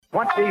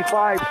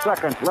25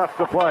 seconds left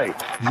to play.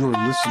 You're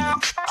listening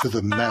to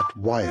the Matt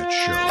Wyatt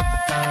Show.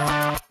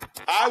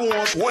 I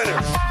want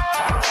winners.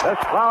 This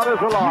crowd is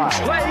alive.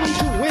 Play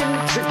to win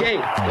the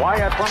game.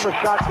 Wyatt from the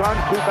shotgun,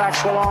 two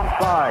backs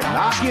alongside.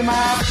 Knock him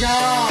out,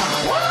 John.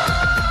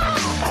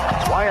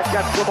 Wyatt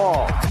gets the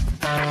ball.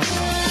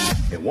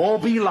 It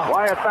won't be long.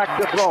 Wyatt back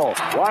to throw.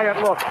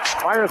 Wyatt looks,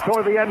 fires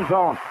toward the end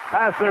zone.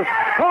 Passes,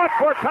 caught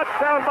for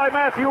touchdown by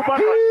Matthew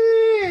Butler.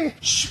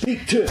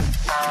 Speak to it.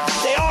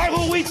 They are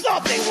who we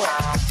thought they were.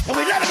 And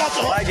we let them off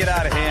the hook. I get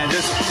out of hand.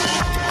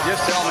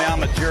 Just tell me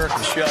I'm a jerk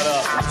and shut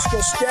up. Let's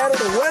go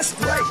scatter the west,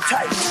 right,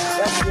 tight.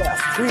 That's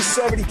left.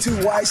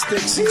 372 Y stick,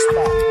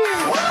 C-spot.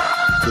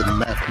 The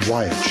Matt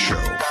Wyatt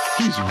Show.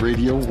 He's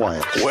Radio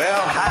Wyatt.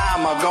 Well, how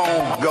am I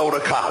going to go to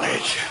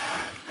college?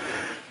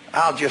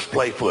 I'll just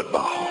play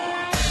football.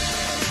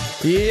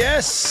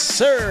 Yes,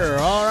 sir.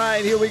 All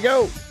right, here we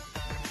go.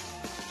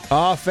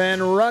 Off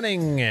and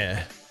running.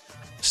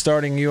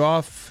 Starting you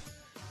off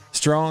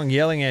strong,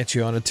 yelling at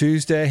you on a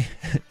Tuesday.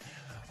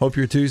 Hope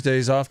your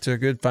Tuesday's off to a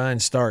good, fine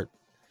start.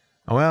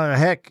 Well,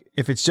 heck,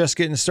 if it's just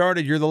getting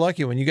started, you're the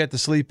lucky one. You got to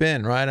sleep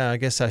in, right? I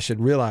guess I should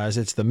realize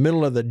it's the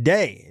middle of the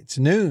day. It's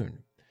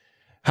noon.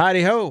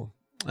 Howdy-ho.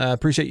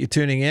 Appreciate you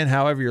tuning in,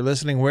 however you're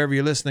listening, wherever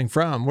you're listening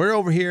from. We're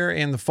over here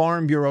in the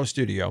Farm Bureau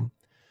studio.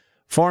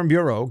 Farm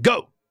Bureau,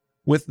 go!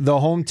 With the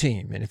home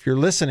team. And if you're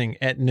listening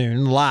at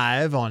noon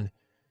live on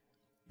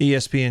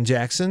ESPN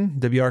Jackson,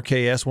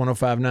 WRKS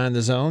 105.9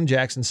 The Zone,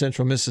 Jackson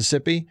Central,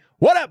 Mississippi,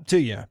 what up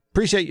to you?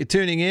 Appreciate you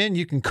tuning in.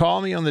 You can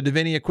call me on the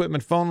Davini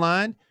Equipment phone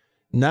line,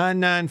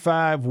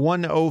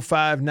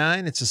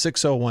 995-1059. It's a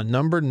 601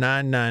 number,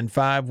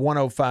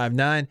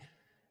 995-1059.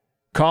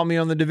 Call me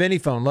on the Davini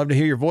phone. Love to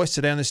hear your voice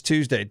today on this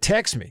Tuesday.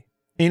 Text me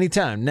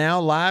anytime, now,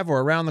 live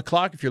or around the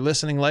clock if you're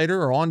listening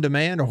later or on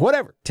demand or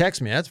whatever.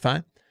 Text me. That's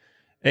fine.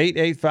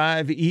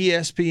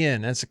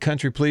 885-ESPN. That's a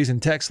country-pleasing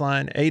text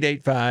line,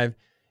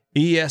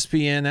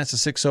 885-ESPN. That's a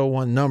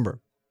 601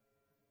 number.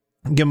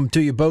 Give them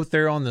to you both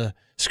there on the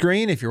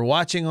screen if you're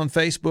watching on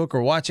Facebook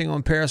or watching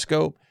on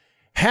Periscope.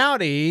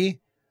 Howdy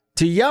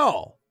to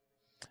y'all.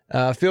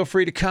 Feel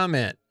free to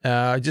comment.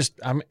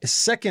 I'm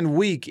second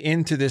week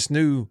into this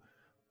new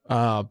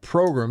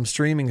program,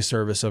 streaming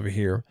service over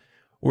here,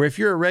 where if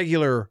you're a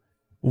regular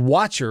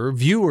watcher,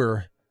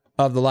 viewer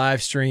of the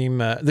live stream,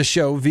 the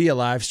show via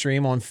live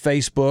stream on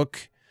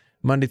Facebook,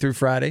 Monday through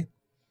Friday,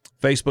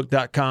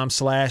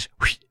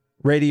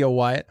 facebook.com/Radio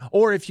Wyatt.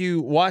 Or if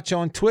you watch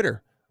on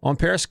Twitter, on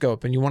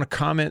Periscope, and you want to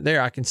comment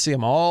there, I can see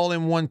them all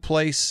in one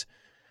place.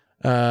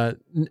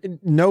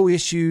 No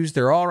issues.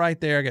 They're all right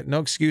there. I got no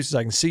excuses.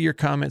 I can see your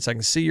comments. I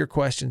can see your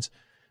questions.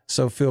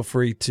 So feel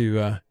free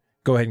to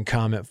go ahead and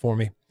comment for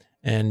me.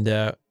 And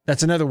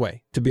that's another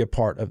way to be a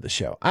part of the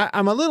show.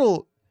 I'm a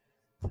little,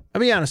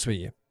 I'll be honest with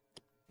you,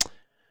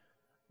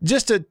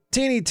 just a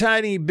teeny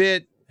tiny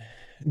bit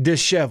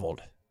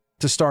disheveled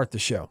to start the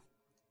show.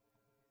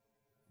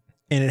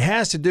 And it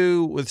has to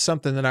do with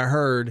something that I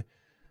heard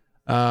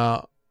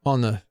on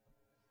the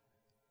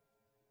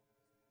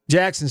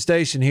Jackson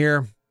station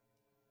here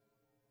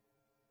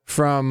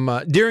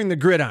from during the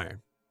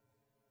gridiron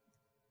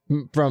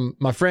from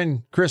my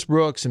friend Chris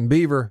Brooks and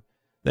Beaver.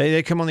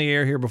 They come on the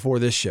air here before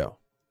this show.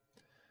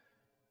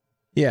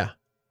 Yeah.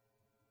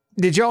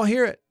 Did y'all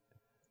hear it?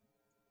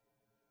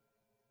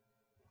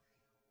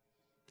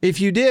 If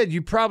you did,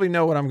 you probably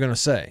know what I'm going to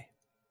say.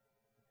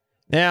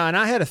 Now, and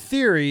I had a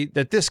theory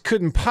that this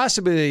couldn't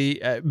possibly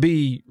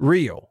be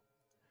real.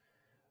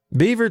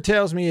 Beaver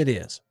tells me it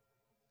is.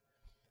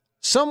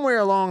 Somewhere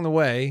along the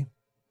way,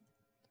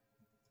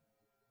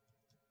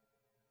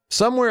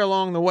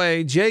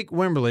 Jake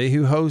Wimberly,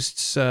 who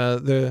hosts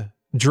the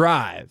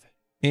Drive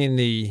in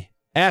the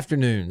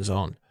afternoons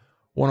on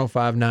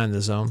 105.9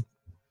 The Zone,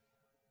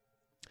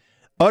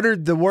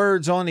 uttered the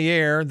words on the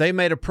air. They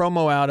made a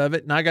promo out of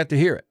it, and I got to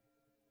hear it.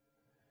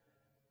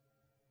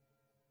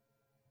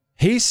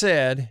 He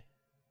said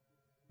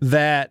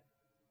that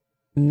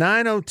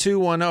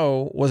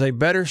 90210 was a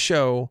better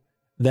show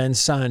than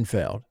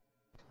Seinfeld.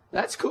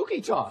 That's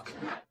kooky talk.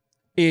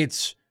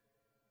 It's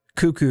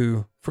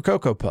cuckoo for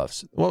Cocoa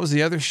Puffs. What was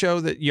the other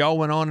show that y'all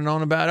went on and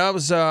on about? It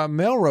was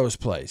Melrose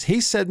Place. He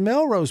said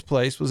Melrose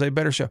Place was a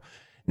better show.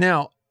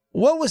 Now,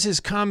 what was his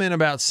comment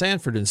about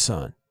Sanford and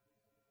Son?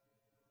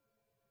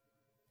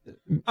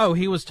 Oh,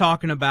 he was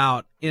talking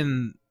about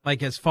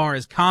as far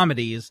as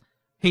comedies,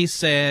 he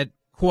said,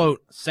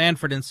 quote,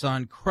 Sanford and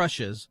Son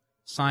crushes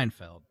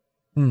Seinfeld.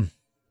 And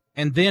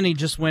then he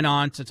just went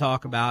on to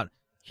talk about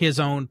his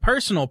own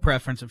personal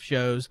preference of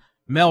shows.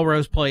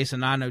 Melrose Place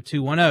and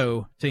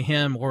 90210 to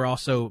him were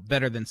also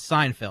better than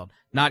Seinfeld.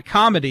 Not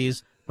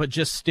comedies, but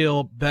just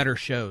still better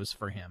shows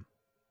for him.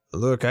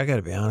 Look, I got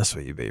to be honest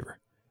with you, Beaver.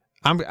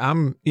 I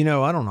don't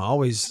know,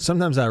 always,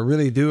 sometimes I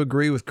really do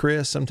agree with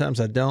Chris. Sometimes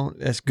I don't.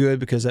 That's good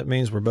because that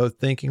means we're both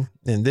thinking.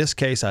 In this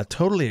case, I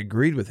totally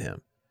agreed with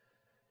him.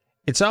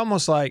 It's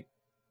almost like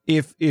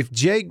if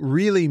Jake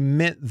really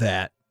meant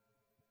that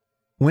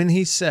when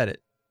he said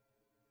it,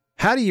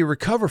 how do you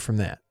recover from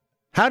that?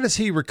 How does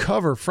he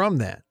recover from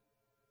that?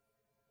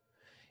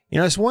 You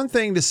know, it's one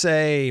thing to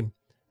say,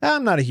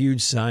 I'm not a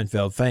huge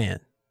Seinfeld fan.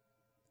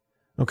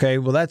 Okay,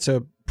 well, that's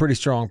a pretty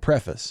strong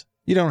preface.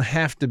 You don't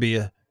have to be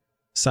a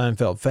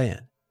Seinfeld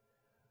fan.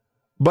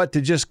 But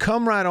to just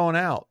come right on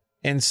out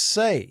and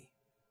say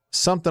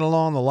something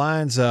along the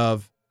lines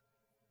of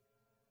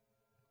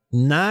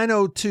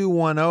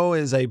 90210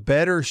 is a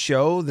better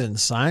show than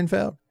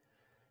Seinfeld,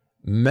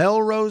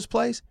 Melrose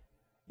Place,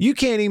 you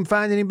can't even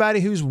find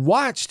anybody who's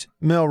watched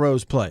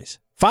Melrose Place.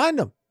 Find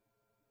them.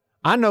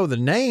 I know the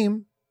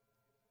name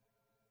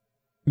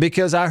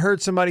because I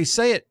heard somebody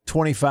say it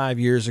 25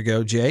 years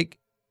ago, Jake.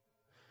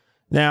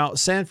 Now,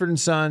 Sanford and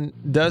Son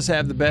does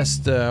have the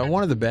best,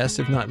 one of the best,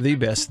 if not the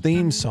best,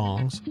 theme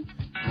songs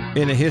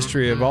in the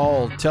history of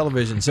all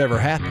television's ever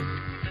happened.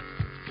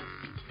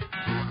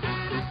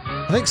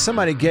 I think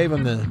somebody gave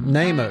him the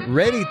name of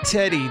Ready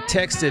Teddy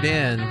texted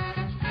in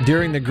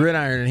during the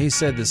Gridiron, and he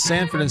said the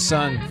Sanford and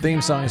Son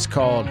theme song is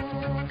called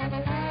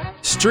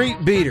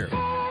Street Beater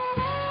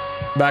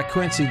by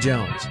Quincy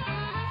Jones.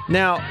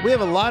 Now, we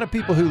have a lot of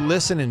people who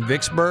listen in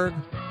Vicksburg,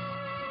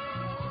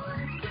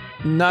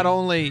 not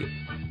only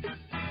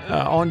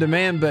on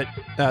demand, but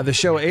the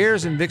show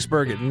airs in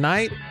Vicksburg at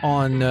night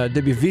on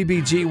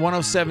WVBG 107.7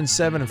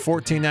 and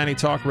 1490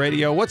 Talk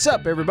Radio. What's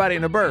up, everybody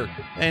in the Berg?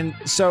 And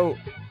so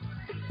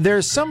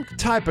there's some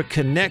type of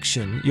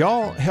connection.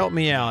 Y'all help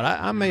me out.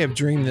 I may have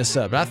dreamed this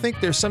up, but I think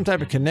there's some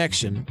type of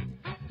connection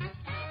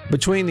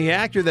between the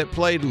actor that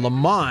played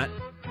Lamont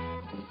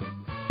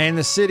and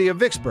the city of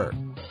Vicksburg.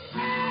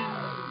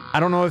 I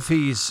don't know if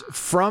he's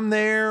from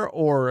there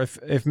or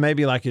if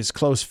maybe like his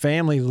close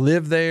family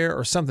lived there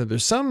or something.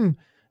 There's some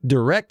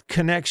direct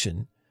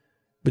connection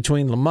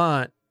between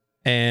Lamont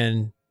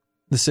and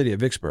the city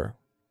of Vicksburg.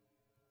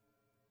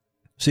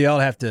 So y'all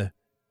have to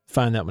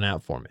find that one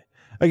out for me.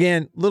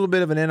 Again, a little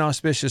bit of an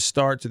inauspicious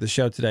start to the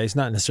show today. It's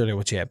not necessarily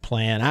what you had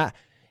planned.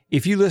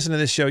 If you listen to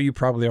this show, you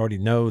probably already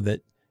know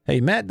that,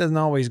 hey, Matt doesn't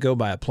always go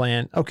by a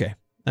plan. Okay,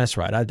 that's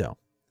right, I don't.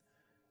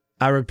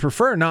 I would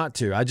prefer not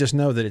to. I just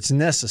know that it's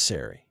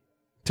necessary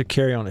to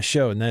carry on a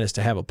show, and that is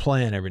to have a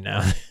plan every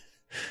now and then.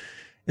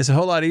 It's a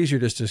whole lot easier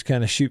just to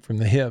kind of shoot from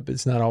the hip.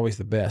 It's not always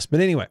the best. But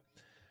anyway,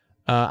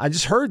 I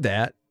just heard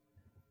that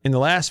in the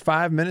last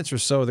 5 minutes or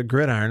so of the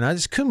Gridiron. I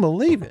just couldn't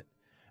believe it.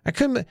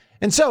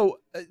 And so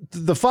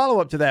the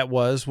follow-up to that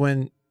was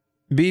when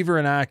Beaver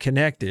and I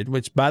connected,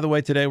 which, by the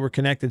way, today we're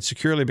connected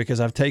securely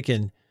because I've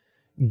taken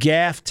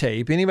gaff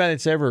tape. Anybody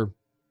that's ever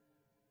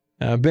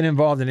been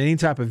involved in any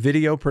type of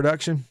video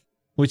production,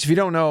 which if you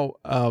don't know,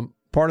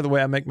 part of the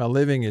way I make my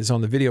living is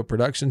on the video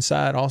production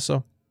side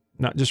also,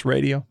 not just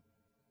radio.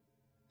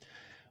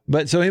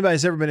 But so anybody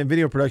that's ever been in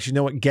video production, you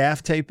know what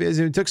gaff tape is?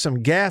 And we took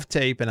some gaff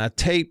tape and I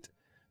taped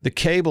the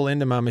cable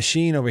into my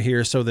machine over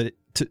here so that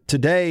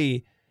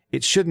today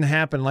it shouldn't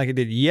happen like it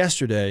did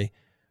yesterday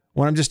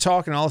when I'm just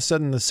talking, all of a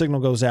sudden the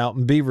signal goes out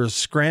and Beaver's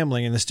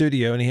scrambling in the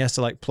studio and he has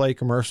to like play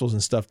commercials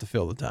and stuff to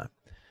fill the time.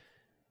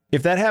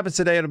 If that happens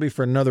today, it'll be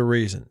for another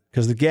reason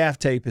because the gaff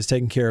tape is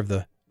taking care of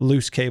the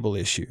loose cable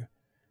issue.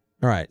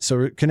 All right, so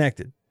we're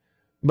connected.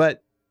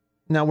 But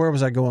now where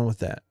was I going with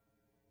that?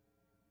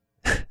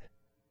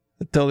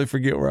 I totally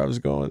forget where I was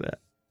going with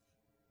that.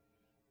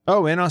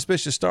 Oh,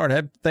 inauspicious start. I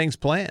had things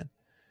planned.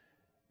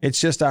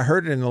 It's just I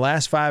heard it in the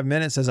last 5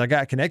 minutes as I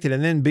got connected.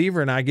 And then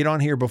Beaver and I get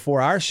on here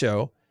before our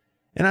show.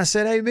 And I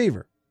said, hey,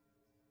 Beaver,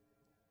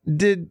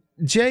 did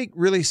Jake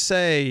really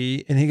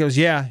say? And he goes,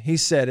 yeah, he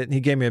said it. And he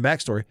gave me a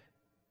backstory.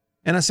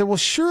 And I said, well,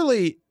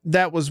 surely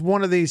that was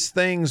one of these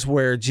things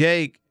where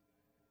Jake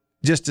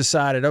just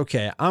decided,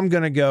 okay, I'm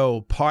going to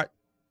go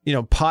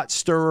pot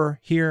stirrer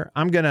here.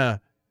 I'm going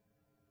to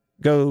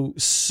go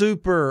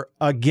super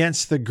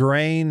against the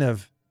grain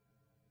of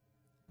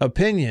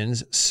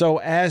opinions so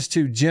as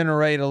to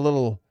generate a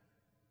little,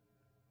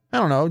 I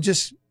don't know,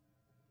 just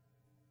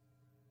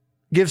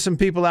give some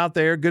people out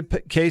there a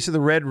good case of the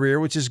red rear,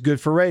 which is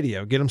good for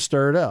radio. Get them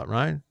stirred up,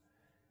 right?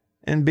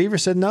 And Beaver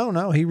said,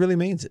 no, he really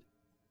means it.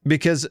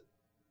 Because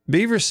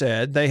Beaver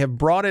said they have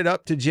brought it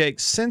up to Jake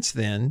since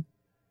then,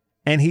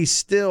 and he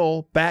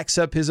still backs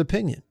up his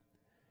opinion.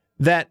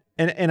 That,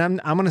 and I'm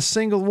going to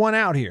single one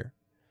out here,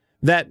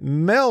 that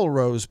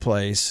Melrose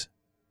Place,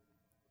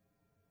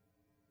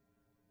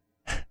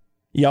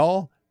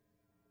 y'all,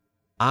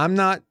 I'm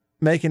not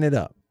making it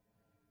up.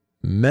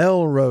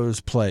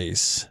 Melrose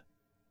Place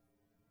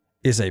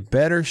is a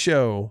better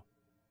show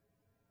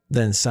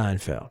than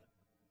Seinfeld.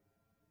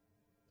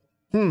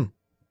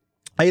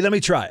 Hey, let me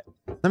try it.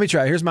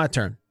 Here's my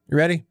turn. You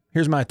ready?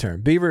 Here's my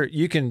turn. Beaver,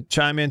 you can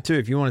chime in too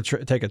if you want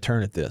to take a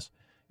turn at this.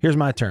 Here's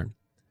my turn.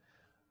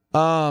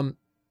 All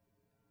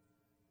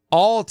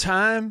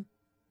time,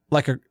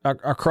 like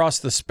across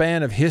the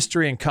span of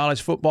history in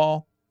college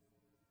football,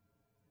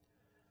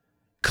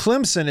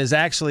 Clemson is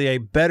actually a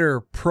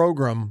better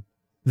program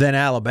than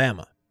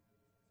Alabama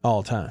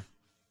all time.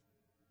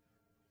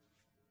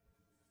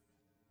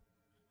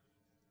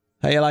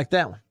 How you like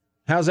that one?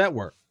 How's that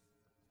work?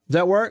 Does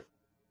that work?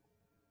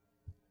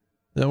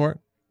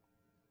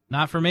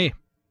 Not for me.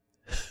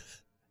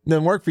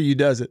 Doesn't work for you,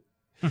 does it?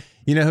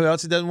 You know who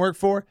else it doesn't work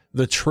for?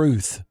 The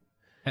truth.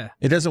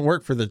 It doesn't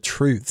work for the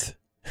truth.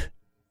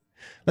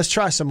 Let's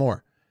try some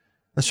more.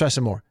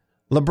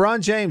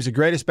 LeBron James, the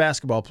greatest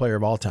basketball player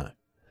of all time.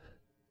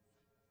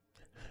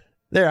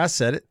 There, I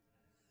said it.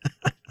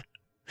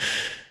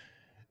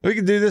 We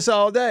can do this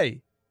all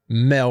day.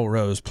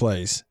 Melrose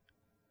Place.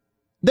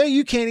 There,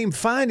 you can't even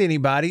find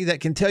anybody that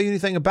can tell you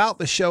anything about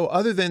the show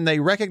other than they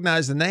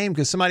recognize the name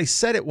because somebody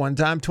said it one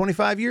time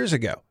 25 years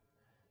ago.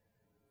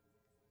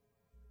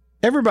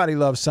 Everybody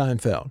loves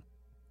Seinfeld,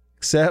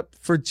 except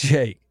for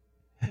Jake.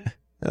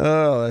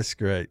 Oh, that's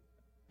great.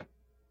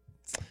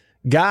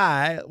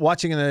 Guy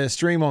watching the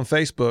stream on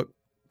Facebook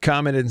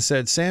commented and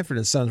said, Sanford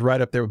and Son's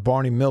right up there with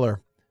Barney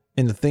Miller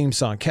in the theme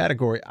song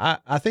category.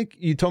 I think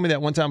you told me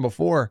that one time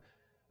before,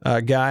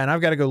 Guy, and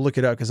I've got to go look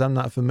it up because I'm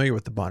not familiar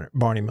with the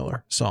Barney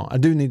Miller song. I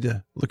do need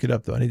to look it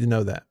up, though. I need to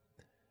know that.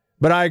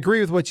 But I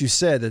agree with what you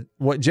said, that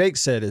what Jake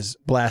said is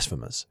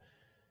blasphemous.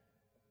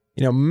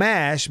 You know,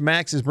 MASH,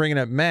 Max is bringing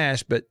up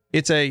MASH, but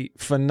it's a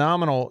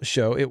phenomenal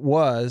show. It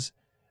was.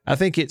 I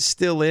think it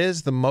still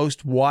is the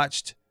most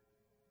watched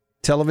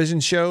television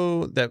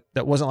show that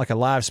wasn't like a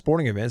live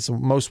sporting event. It's the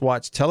most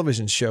watched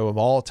television show of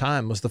all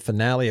time was the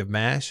finale of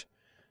MASH.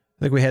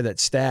 I think we had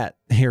that stat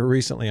here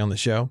recently on the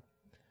show.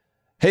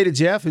 Hey to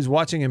Jeff, who's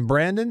watching in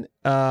Brandon.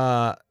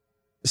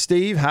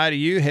 Steve, hi to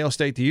you. Hail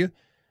State to you.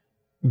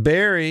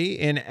 Barry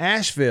in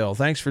Asheville,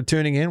 thanks for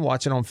tuning in,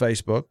 watching on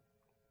Facebook.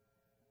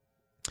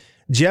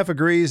 Jeff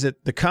agrees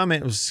that the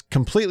comment was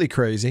completely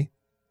crazy.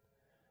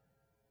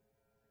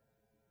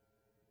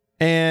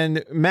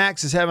 And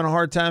Max is having a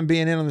hard time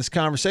being in on this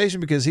conversation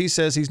because he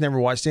says he's never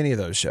watched any of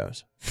those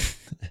shows.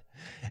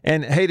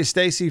 And hey to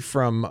Stacy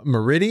from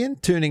Meridian,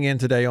 tuning in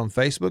today on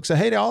Facebook. So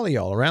hey to all of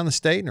y'all around the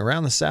state and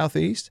around the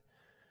Southeast.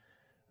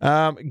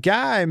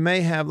 Guy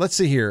may have, let's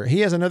see here.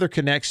 He has another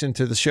connection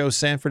to the show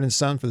Sanford and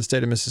Son for the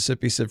state of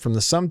Mississippi. He said, from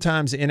the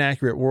sometimes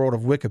inaccurate world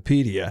of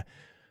Wikipedia,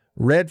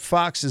 Red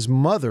Fox's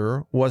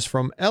mother was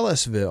from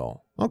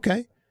Ellisville.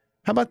 Okay.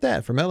 How about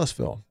that? From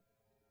Ellisville.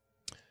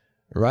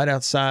 Right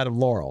outside of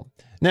Laurel.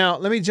 Now,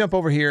 let me jump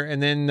over here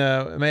and then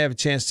I may have a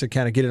chance to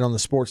kind of get it on the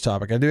sports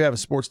topic. I do have a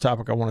sports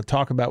topic I want to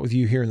talk about with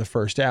you here in the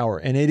first hour.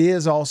 And it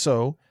is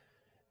also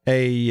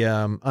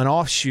an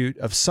offshoot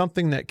of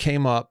something that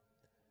came up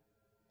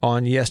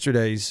on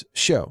yesterday's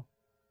show.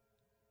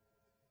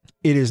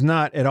 It is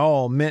not at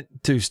all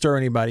meant to stir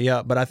anybody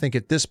up, but I think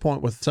at this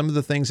point, with some of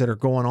the things that are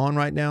going on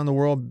right now in the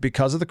world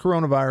because of the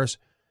coronavirus,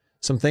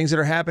 some things that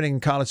are happening in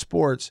college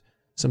sports,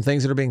 some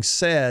things that are being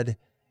said,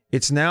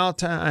 it's now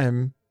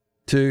time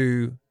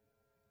to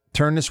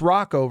turn this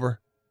rock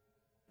over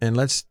and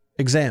let's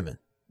examine.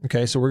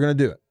 Okay, so we're going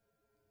to do it.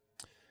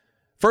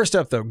 First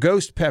up, though,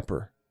 Ghost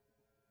Pepper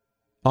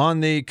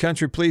on the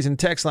Country Pleasing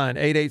text line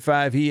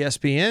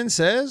 885-ESPN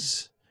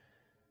says,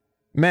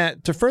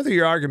 Matt, to further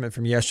your argument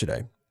from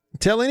yesterday,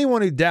 tell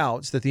anyone who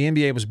doubts that the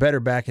NBA was better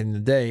back in the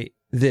day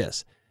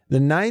this. The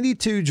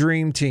 92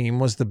 Dream Team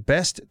was the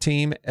best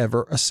team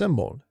ever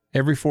assembled.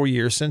 Every 4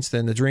 years since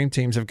then, the Dream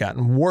Teams have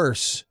gotten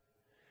worse,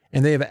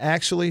 and they have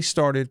actually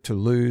started to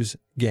lose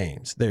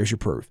games. There's your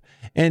proof.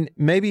 And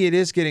maybe it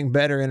is getting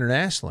better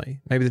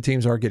internationally. Maybe the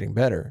teams are getting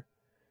better.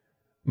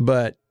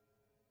 But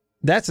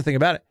that's the thing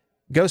about it.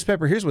 Ghost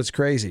Pepper, here's what's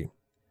crazy.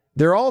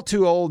 They're all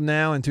too old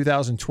now in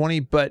 2020,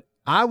 but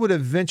I would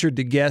have ventured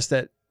to guess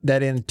that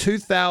in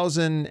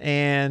 2000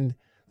 and,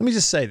 let me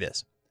just say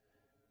this.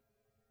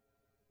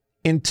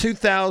 In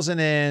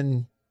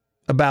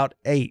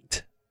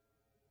 2008,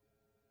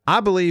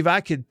 I believe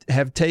I could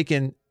have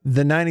taken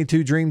the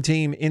 92 Dream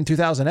Team in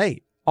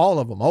 2008. All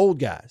of them, old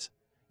guys.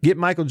 Get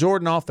Michael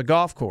Jordan off the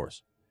golf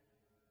course.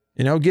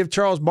 You know, give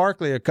Charles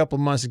Barkley a couple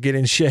of months to get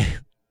in shape.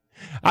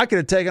 I could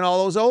have taken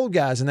all those old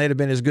guys and they'd have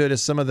been as good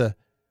as some of the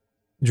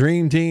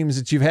Dream Teams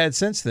that you've had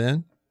since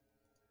then.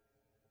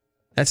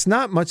 That's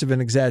not much of an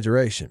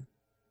exaggeration.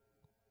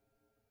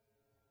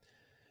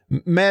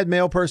 Mad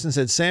Male Person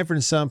said Sanford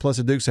and Son plus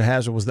the Dukes of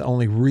Hazzard was the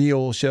only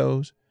real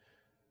shows.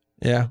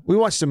 Yeah, we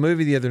watched a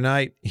movie the other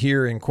night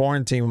here in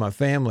quarantine with my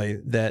family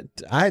that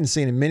I hadn't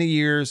seen in many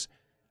years.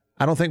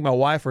 I don't think my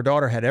wife or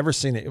daughter had ever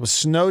seen it. It was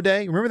Snow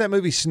Day. Remember that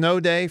movie Snow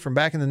Day from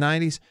back in the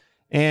 90s?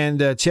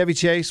 And Chevy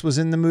Chase was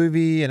in the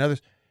movie and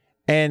others.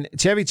 And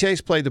Chevy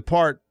Chase played the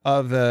part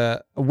of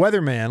a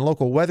weatherman,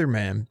 local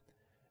weatherman.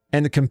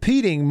 And the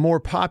competing,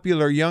 more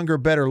popular, younger,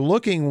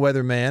 better-looking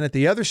weatherman at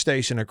the other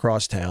station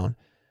across town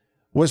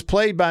was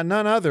played by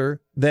none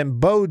other than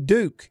Bo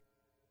Duke.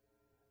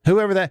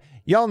 Whoever that,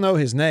 y'all know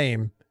his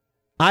name.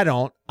 I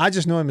don't. I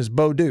just know him as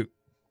Bo Duke.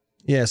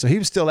 Yeah, so he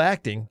was still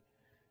acting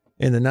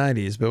in the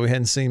 90s, but we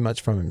hadn't seen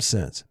much from him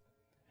since.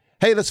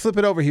 Hey, let's flip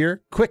it over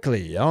here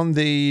quickly on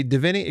the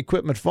Davini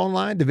Equipment phone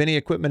line. Davini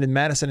Equipment in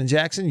Madison and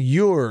Jackson,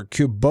 your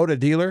Kubota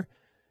dealer.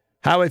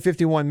 Highway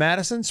 51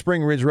 Madison,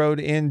 Spring Ridge Road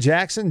in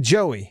Jackson.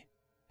 Joey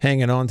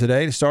hanging on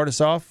today to start us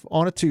off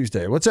on a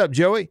Tuesday. What's up,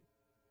 Joey?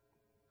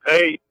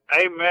 Hey,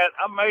 Matt,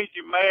 I made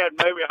you mad.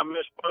 Maybe I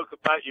misspoke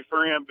about your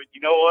friend, but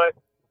you know what?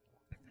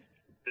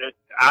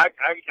 I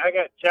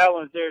got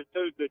challenged there,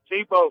 too. The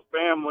Tebow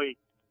family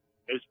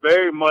is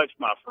very much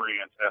my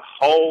friends, a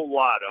whole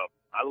lot of them.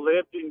 I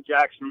lived in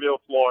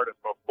Jacksonville, Florida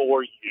for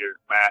 4 years,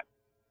 Matt.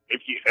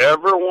 If you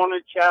ever want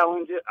to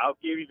challenge it, I'll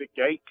give you the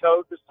gate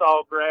code to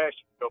Sawgrass.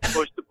 Go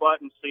push the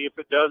button, see if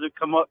it doesn't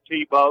come up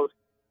Tebow's.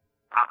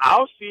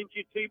 I'll send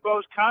you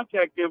Tebow's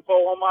contact info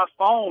on my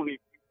phone if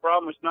you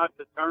promise not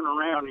to turn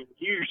around and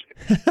use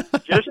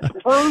it. Just to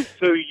prove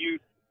to you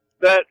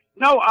that,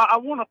 no, I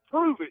want to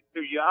prove it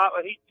to you.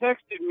 He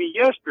texted me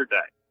yesterday.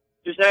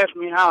 Just asked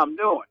me how I'm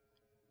doing.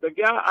 The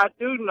guy, I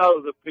do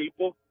know the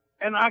people,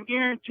 and I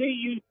guarantee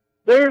you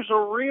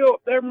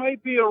there may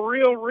be a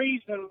real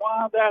reason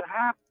why that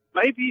happened.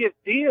 Maybe it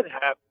did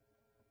happen.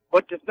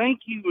 But to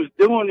think he was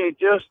doing it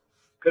just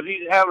because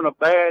he's having a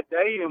bad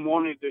day and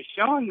wanted to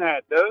shun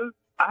that, dude,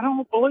 I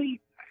don't believe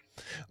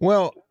that.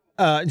 Well,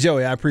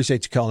 Joey, I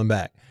appreciate you calling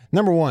back.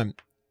 Number one,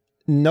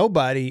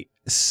 nobody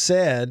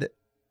said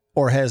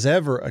or has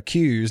ever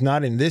accused,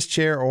 not in this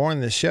chair or in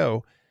this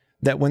show,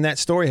 that when that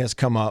story has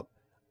come up,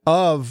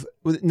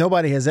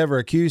 nobody has ever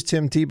accused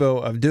Tim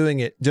Tebow of doing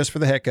it just for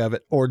the heck of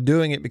it or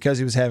doing it because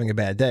he was having a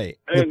bad day.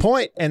 The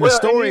point and the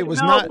story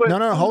was not,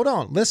 no, hold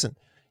on. Listen,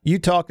 you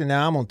talked and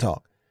now I'm going to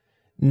talk.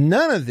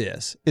 None of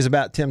this is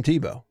about Tim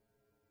Tebow.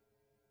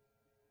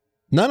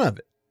 None of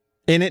it.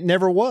 And it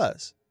never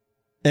was.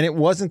 And it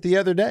wasn't the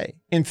other day.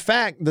 In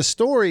fact, the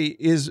story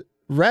is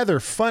rather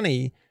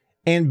funny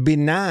and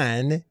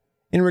benign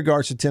in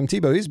regards to Tim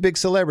Tebow. He's a big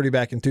celebrity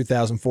back in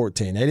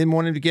 2014. They didn't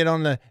want him to get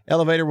on the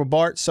elevator with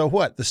Bart. So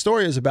what? The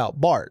story is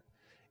about Bart.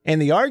 And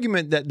the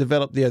argument that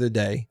developed the other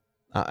day,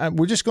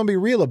 we're just going to be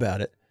real about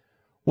it,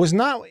 was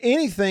not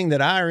anything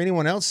that I or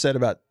anyone else said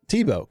about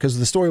Tebow, because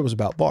the story was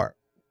about Bart.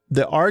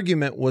 The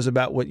argument was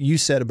about what you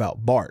said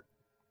about Bart.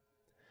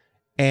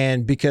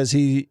 And because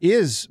he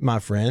is my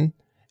friend,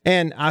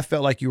 and I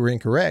felt like you were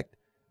incorrect,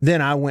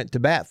 then I went to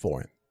bat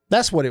for him.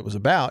 That's what it was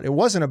about. It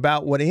wasn't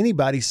about what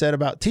anybody said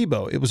about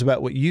Tebow. It was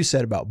about what you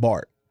said about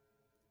Bart.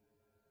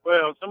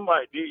 Well,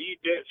 somebody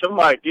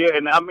did,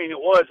 and I mean, it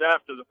was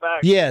after the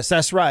fact. Yes,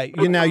 that's right.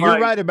 You're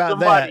right about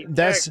that.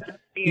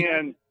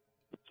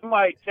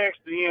 Somebody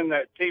texted in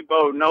that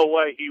Tebow, no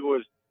way he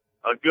was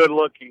a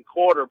good-looking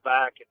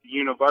quarterback at the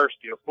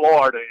University of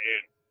Florida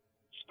and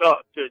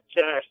stuck to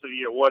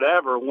chastity or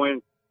whatever,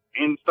 when,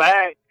 in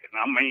fact, and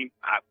I mean,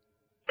 I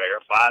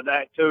verified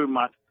that too.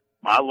 My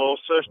little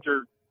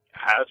sister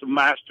has a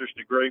master's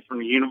degree from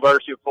the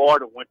University of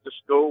Florida, went to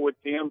school with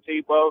Tim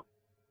Tebow,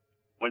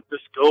 went to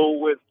school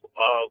with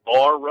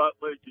Laura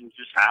Rutledge, and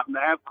just happened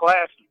to have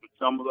classes with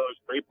some of those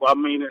people. I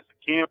mean, it's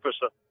a campus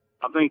of,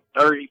 I think,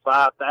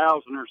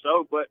 35,000 or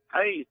so, but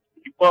hey,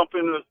 you bump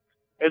into,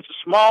 it's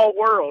a small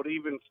world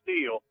even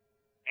still,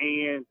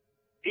 and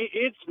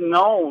it's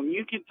known.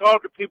 You can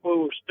talk to people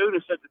who were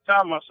students at the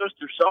time. My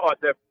sister saw it,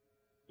 that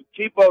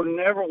Tebow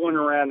never went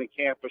around the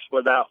campus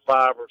without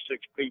 5 or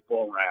 6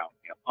 people around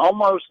him,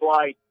 almost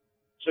like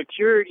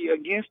security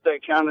against that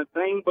kind of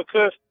thing.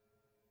 Because,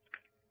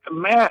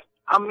 Matt,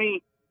 I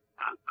mean,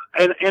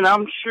 and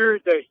I'm sure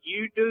that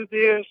you do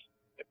this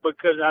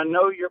because I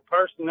know your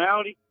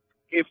personality.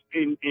 If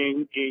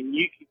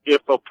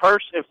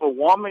a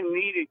woman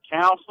needed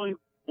counseling,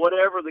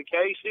 whatever the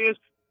case is,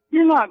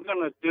 you're not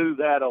going to do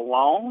that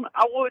alone.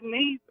 I wouldn't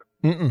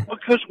either.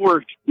 Because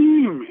we're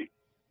human.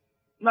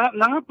 Not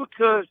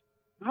because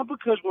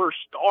we're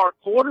star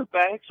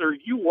quarterbacks, or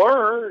you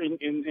were,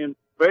 and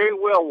very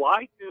well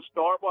liked in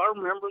Star. But I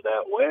remember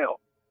that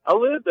well. I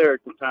lived there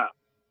at the time.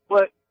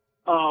 But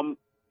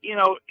you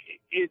know,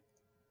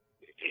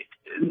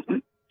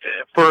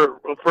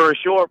 for a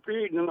short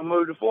period, and then I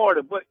moved to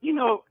Florida. But you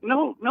know,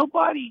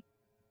 nobody.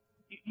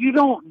 You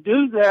don't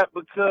do that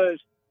because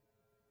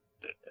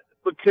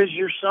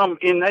you're some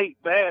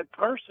innate bad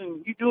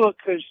person. You do it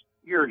because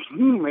you're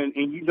human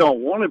and you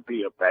don't want to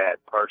be a bad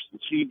person.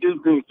 So you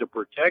do things to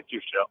protect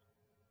yourself.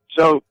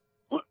 So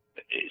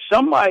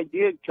somebody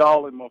did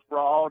call him a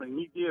fraud, and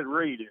you did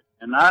read it.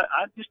 And I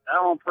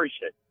don't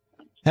appreciate it.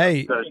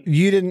 Hey,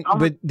 you didn't,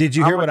 but did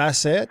you hear what I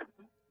said?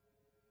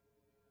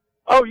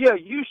 Oh yeah,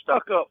 you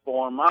stuck up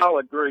for him. I'll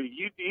agree.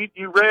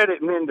 You read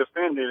it and then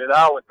defended it.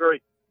 I'll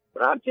agree.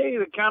 But I'll tell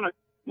you,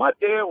 my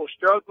dad was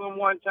struggling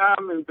one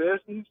time in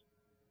business,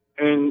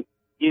 and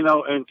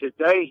and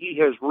today he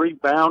has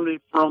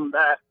rebounded from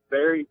that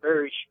very,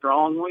 very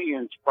strongly,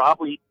 and it's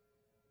probably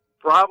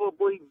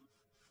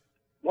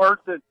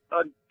worth a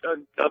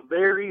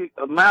very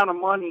amount of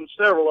money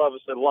several of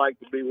us would like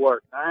to be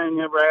worth. I ain't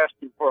never asked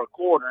him for a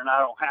quarter, and I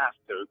don't have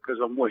to because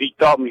he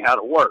taught me how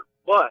to work.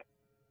 But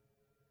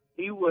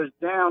he was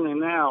down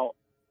and out,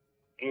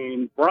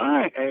 and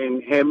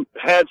Brian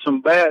had some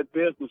bad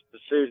business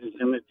decisions,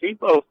 and the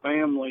Tebow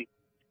family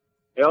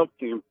helped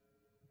him.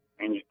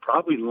 And it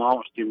probably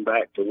launched him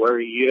back to where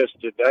he is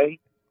today.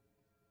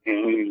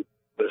 And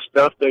the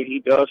stuff that he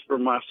does for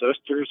my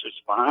sisters is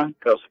fine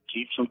because it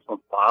keeps them from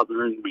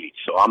bothering me.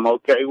 So I'm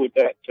okay with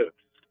that too.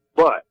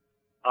 But,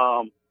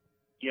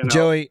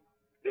 Joey,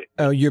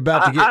 you're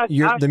about to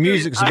get the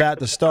music's about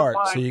to start,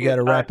 so you got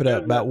to wrap it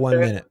up about 1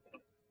 minute.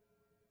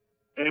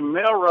 And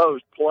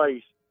Melrose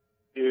Place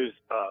is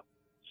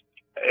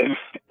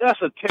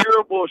that's a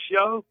terrible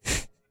show,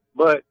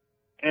 but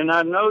And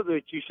I know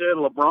that you said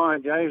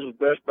LeBron James is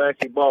the best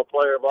basketball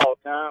player of all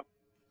time,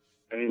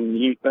 and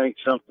you think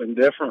something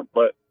different,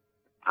 but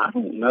I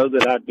don't know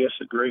that I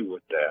disagree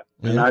with that.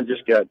 And I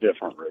just got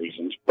different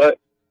reasons.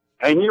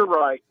 And you're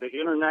right, the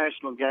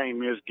international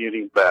game is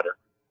getting better.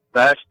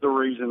 That's the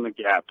reason the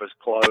gap is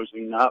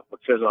closing, not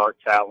because our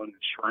talent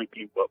is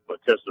shrinking, but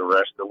because the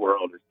rest of the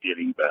world is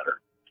getting better.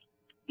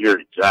 You're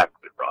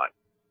exactly right.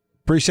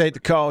 Appreciate the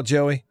call,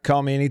 Joey.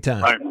 Call me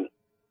anytime. Right.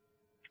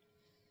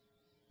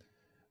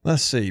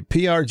 Let's see.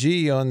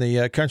 PRG on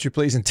the country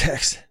pleasing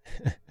text.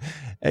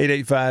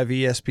 885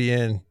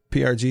 ESPN.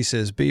 PRG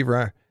says,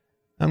 Beaver,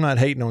 I'm not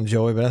hating on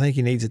Joey, but I think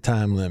he needs a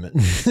time limit.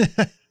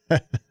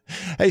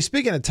 Hey,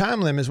 speaking of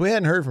time limits, we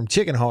hadn't heard from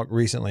Chicken Hawk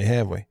recently,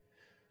 have we?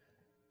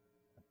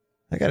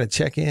 I got to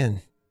check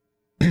in,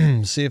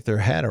 see if their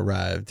hat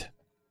arrived.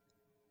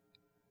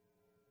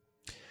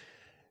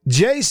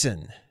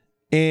 Jason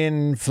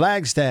in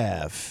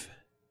Flagstaff,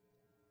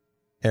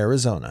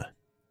 Arizona,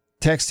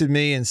 texted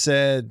me and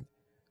said,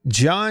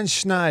 John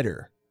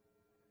Schneider.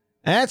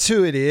 That's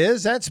who it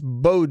is. That's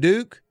Bo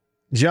Duke.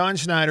 John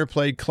Schneider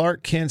played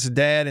Clark Kent's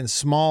dad in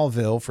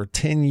Smallville for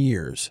 10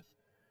 years.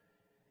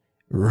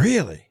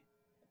 Really?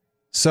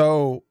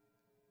 So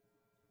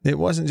it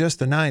wasn't just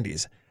the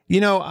 90s. You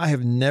know, I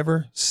have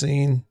never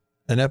seen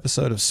an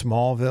episode of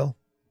Smallville.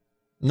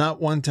 Not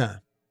one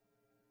time.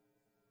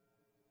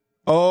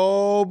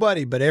 Oh,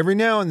 buddy, but every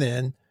now and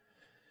then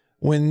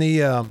when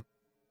the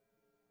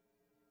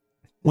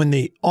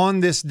on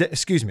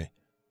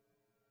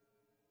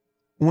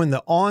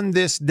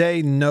this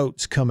day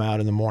notes come out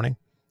in the morning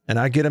and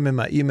I get them in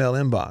my email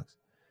inbox,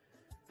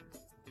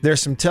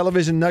 there's some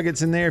television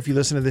nuggets in there. If you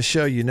listen to this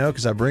show, you know,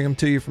 because I bring them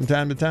to you from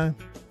time to time.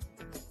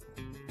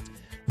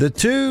 The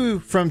two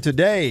from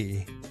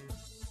today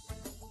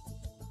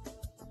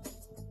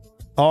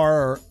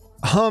are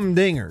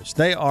humdingers.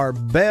 They are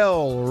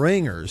bell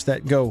ringers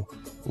that go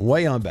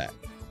way on back.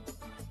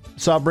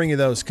 So I'll bring you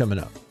those coming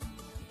up.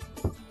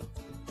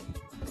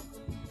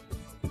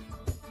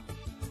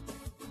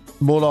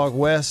 Bulldog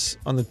Wes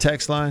on the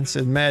text line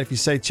said, Matt, if you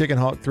say Chicken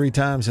Hawk 3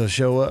 times, he'll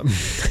show up.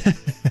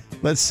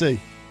 Let's see.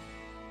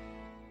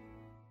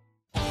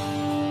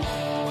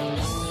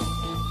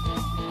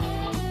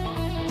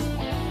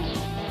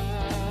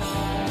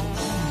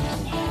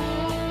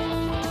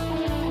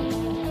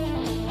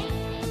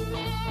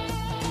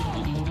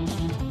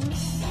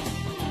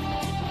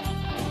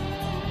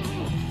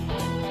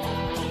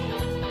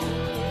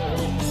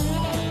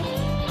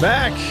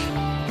 Back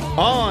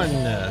on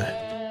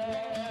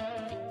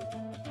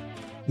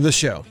the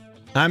show.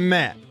 I'm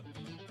Matt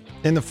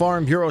in the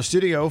Farm Bureau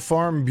studio.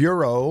 Farm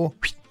Bureau,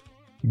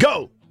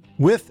 go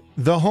with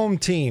the home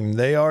team.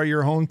 They are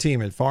your home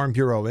team at Farm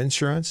Bureau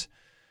Insurance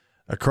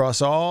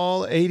across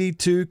all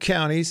 82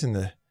 counties in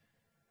the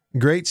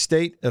great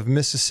state of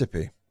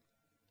Mississippi.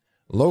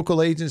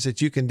 Local agents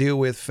that you can deal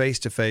with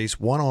face-to-face,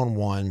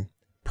 one-on-one,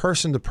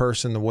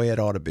 person-to-person, the way it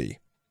ought to be.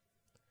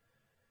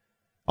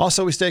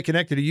 Also, we stay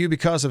connected to you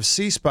because of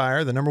C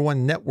Spire, the #1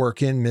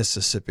 network in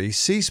Mississippi.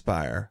 C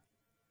Spire,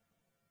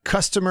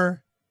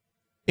 customer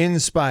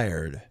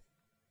inspired.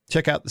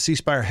 Check out the C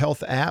Spire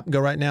Health app.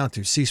 Go right now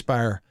to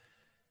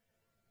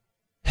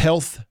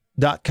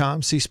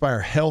cspirehealth.com,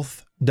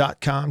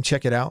 cspirehealth.com.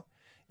 Check it out.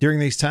 During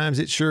these times,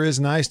 it sure is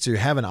nice to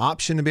have an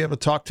option to be able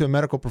to talk to a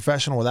medical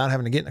professional without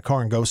having to get in a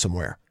car and go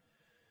somewhere.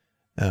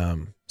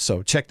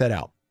 So check that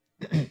out.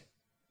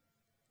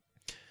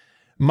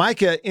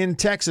 Micah in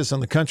Texas on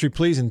the country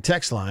pleasing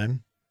text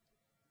line.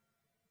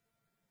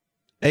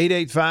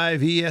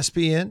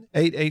 885-ESPN,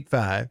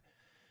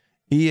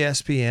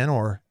 885-ESPN,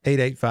 or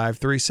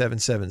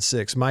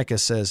 885-3776. Micah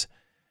says,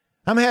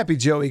 I'm happy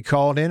Joey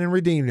called in and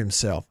redeemed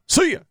himself.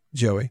 See ya,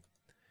 Joey.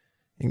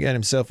 He got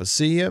himself a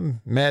see ya.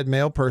 Mad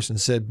Mail person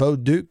said, Bo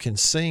Duke can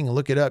sing.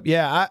 Look it up.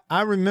 Yeah,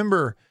 I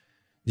remember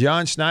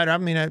John Schneider. I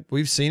mean,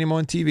 we've seen him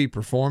on TV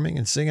performing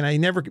and singing. He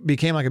never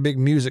became like a big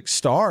music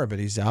star, but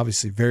he's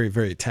obviously very,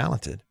 very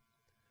talented.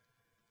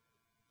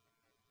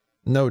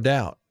 No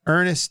doubt.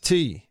 Ernest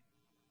T.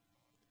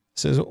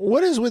 says,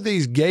 what is with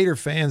these Gator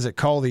fans that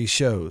call these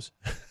shows?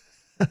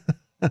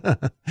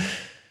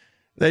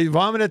 They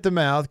vomit at the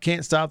mouth,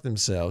 can't stop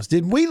themselves.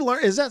 Did we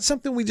learn? Is that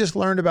something we just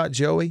learned about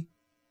Joey?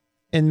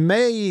 And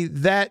may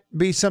that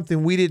be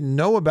something we didn't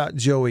know about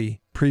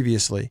Joey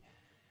previously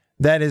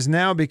that is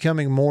now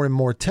becoming more and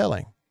more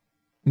telling.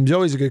 And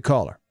Joey's a good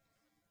caller.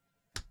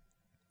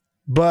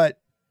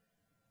 But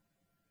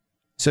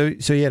so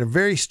he had a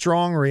very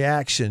strong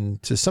reaction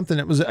to something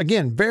that was,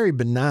 again, very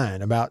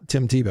benign about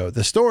Tim Tebow.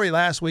 The story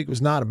last week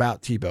was not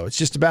about Tebow. It's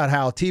just about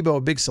how Tebow,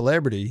 a big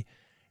celebrity,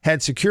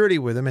 had security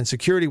with him, and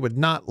security would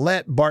not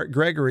let Bart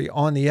Gregory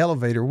on the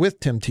elevator with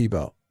Tim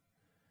Tebow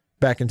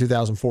back in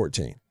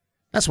 2014.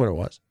 That's what it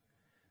was.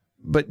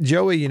 But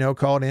Joey,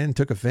 called in,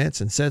 took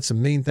offense, and said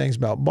some mean things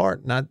about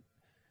Bart, and I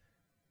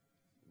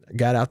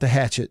got out the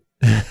hatchet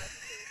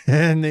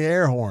and the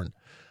air horn.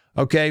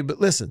 Okay, but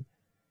listen,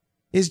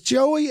 is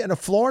Joey a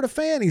Florida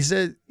fan? He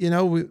said,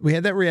 we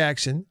had that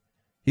reaction.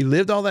 He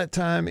lived all that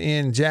time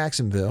in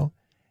Jacksonville.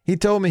 He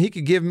told me he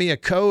could give me a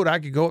code. I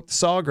could go up to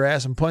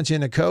Sawgrass and punch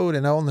in a code,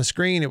 and on the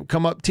screen it would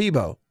come up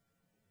Tebow.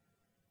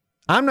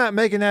 I'm not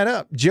making that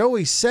up.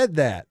 Joey said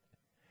that.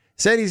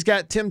 Said he's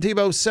got Tim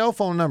Tebow's cell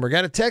phone number.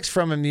 Got a text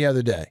from him the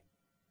other day.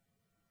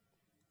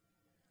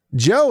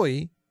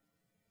 Joey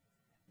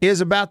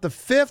is about the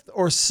 5th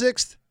or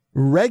 6th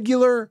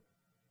regular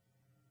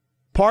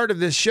part of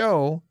this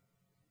show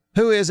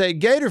who is a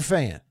Gator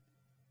fan.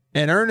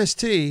 And Ernest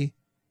T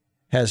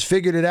has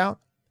figured it out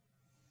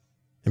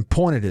and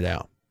pointed it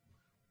out.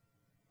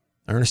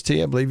 Ernest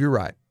T, I believe you're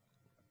right.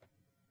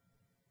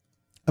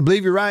 I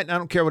believe you're right, and I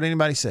don't care what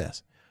anybody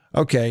says.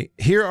 Okay,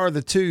 here are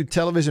the 2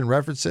 television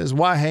references.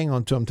 Why hang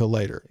on to them till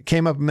later? It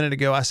came up a minute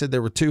ago. I said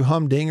there were 2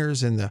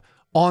 humdingers in the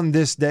On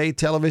This Day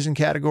television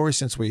category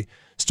since we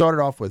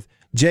started off with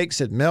Jake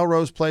said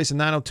Melrose Place and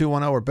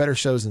 90210 are better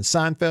shows than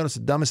Seinfeld. It's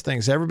the dumbest thing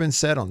that's ever been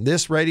said on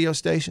this radio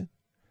station,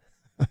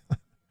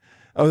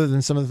 other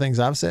than some of the things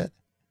I've said.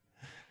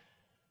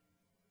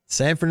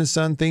 Sanford and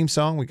Son theme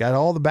song. We got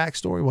all the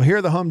backstory. Well, here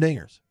are the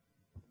humdingers.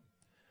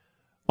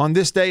 On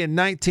this day in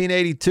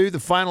 1982, the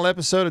final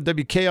episode of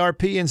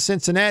WKRP in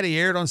Cincinnati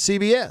aired on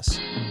CBS.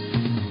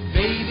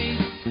 Baby,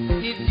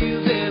 if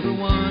you've ever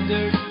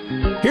wondered.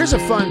 Here's a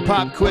fun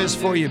pop quiz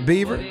for you,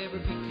 Beaver.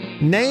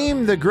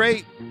 Name the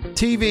great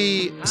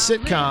TV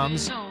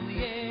sitcoms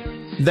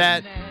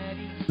that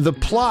the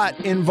plot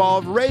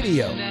involved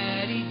radio.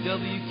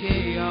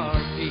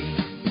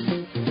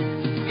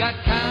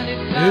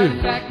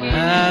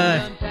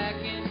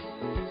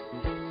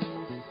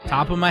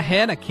 Top of my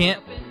head, I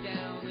can't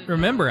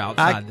remember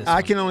outside this.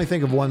 I can only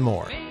think of one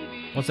more.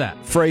 What's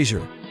that?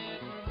 Frasier.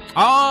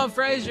 Oh,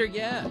 Frasier,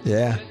 yeah.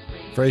 Yeah.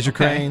 Frasier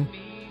Crane.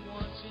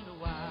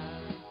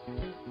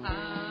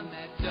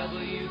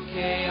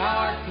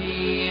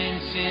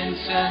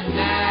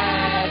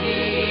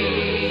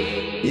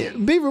 Yeah,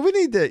 Beaver, we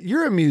need to,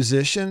 you're a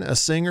musician, a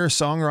singer,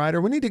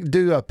 songwriter. We need to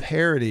do a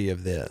parody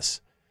of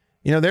this.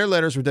 You know, their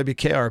letters were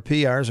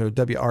WKRP, ours are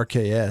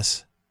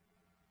WRKS.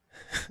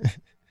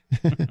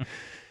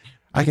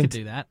 I can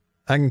do that.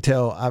 I can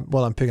tell,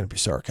 I'm picking up your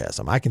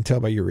sarcasm. I can tell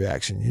by your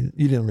reaction.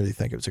 You didn't really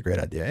think it was a great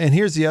idea. And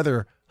here's the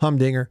other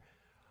humdinger.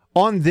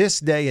 On this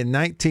day in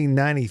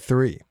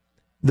 1993,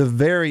 the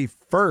very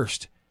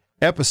first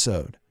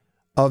episode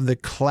of the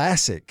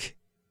classic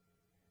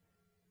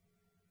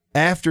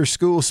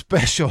after-school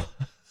special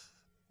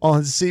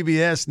on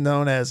CBS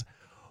known as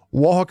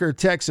Walker,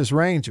 Texas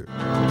Ranger.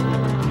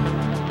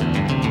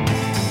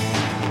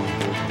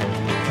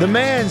 The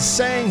man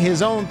sang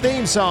his own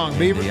theme song,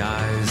 Beaver. In the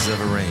eyes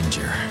of a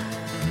ranger,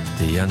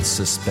 the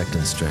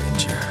unsuspecting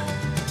stranger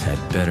had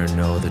better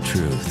know the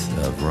truth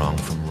of wrong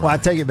from right. Well, I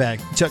take it back.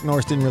 Chuck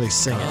Norris didn't really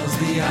sing it. 'Cause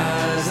the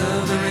eyes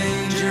of the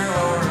ranger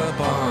are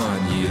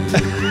upon you.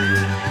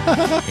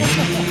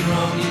 Any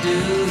wrong you do,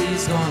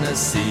 he's gonna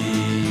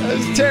see.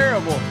 That's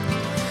terrible.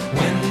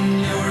 When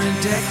you're in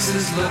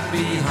Texas, look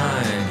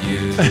behind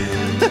you.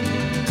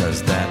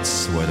 'Cause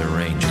that's where the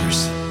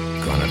ranger's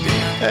gonna be.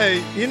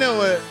 Hey, you know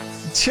what?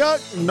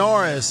 Chuck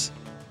Norris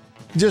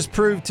just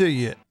proved to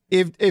you,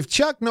 if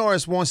Chuck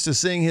Norris wants to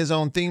sing his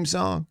own theme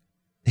song,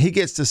 he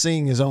gets to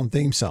sing his own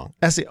theme song.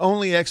 That's the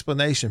only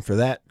explanation for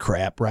that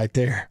crap right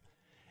there.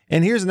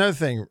 And here's another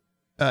thing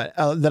that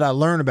I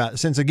learned about,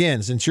 since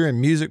you're in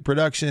music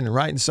production and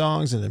writing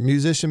songs and a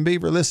musician,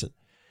 Beaver, listen,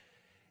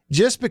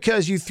 just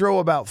because you throw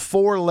about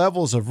 4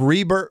 levels of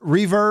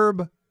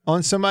reverb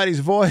on somebody's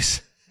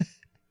voice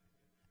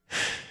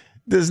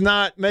does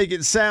not make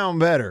it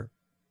sound better.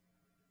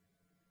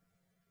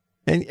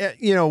 And,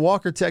 you know,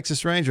 Walker,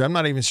 Texas Ranger, I'm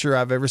not even sure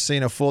I've ever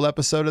seen a full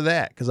episode of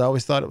that because I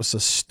always thought it was so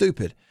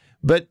stupid.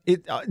 But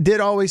it did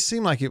always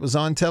seem like it was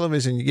on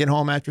television. You get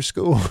home after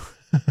school,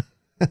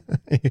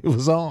 it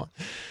was on.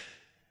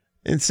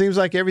 It seems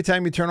like every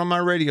time you turn on my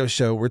radio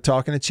show, we're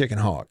talking to Chicken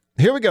Hawk.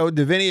 Here we go.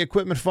 Davini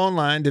Equipment phone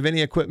line.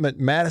 Davini Equipment,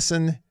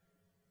 Madison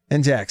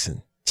and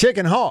Jackson.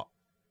 Chicken Hawk,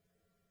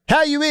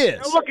 how you is?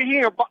 Now look at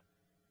here.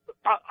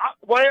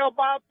 Well,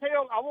 Bob,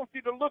 I want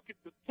you to look at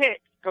the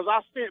text because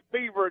I sent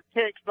Beaver a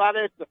text right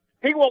at the.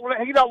 He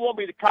don't want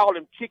me to call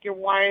him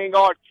Chicken Wang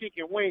or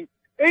Chicken Wing,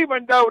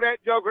 even though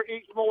that joker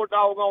eats more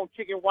doggone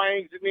chicken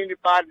wings than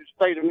anybody in the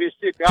state of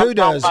Mississippi. Who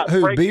does?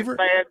 Who, Beaver?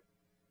 Bad.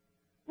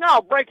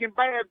 No, Breaking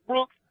Bad,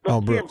 Brooks.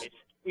 Brooks.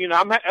 You know,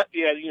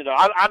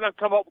 I done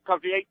come up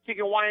because he ate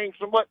chicken wings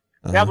so much.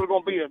 That was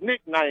going to be his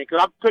nickname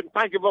because I couldn't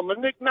think of him a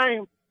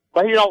nickname.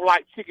 But he don't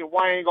like chicken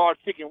wing or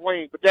chicken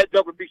wing. But that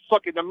joker be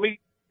sucking the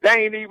meat. They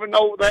ain't even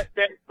know that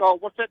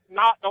what's that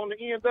knot on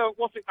the end of?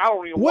 What's it? I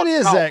don't even. What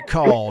is that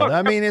called?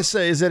 I mean, is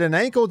it an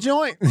ankle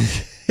joint?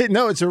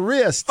 No, it's a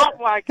wrist.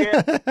 Something like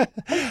that.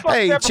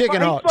 Hey,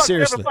 Chicken Hawk,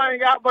 seriously.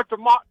 Everything out but the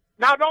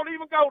now, don't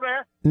even go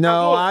there.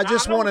 No, I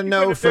just want to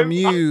know from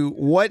you,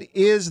 what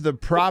is the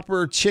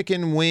proper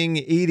chicken wing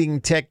eating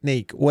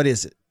technique? What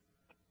is it?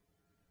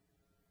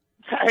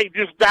 Hey,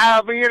 just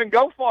dive in and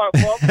go for it,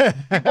 folks.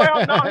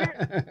 Well,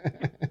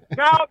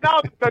 no,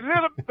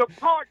 the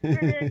part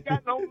that ain't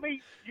got no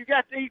meat, you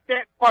got to eat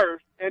that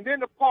first, and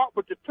then the part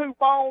with the 2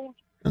 bones,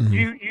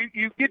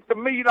 you get the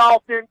meat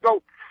off, then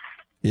go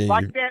Yeah,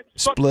 like you that.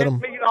 split Suck 'em.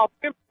 that meat off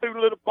them 2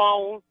 little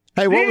bones.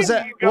 Hey, what was Then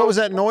that? you go- What was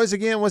that noise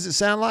again? What does it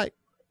sound like?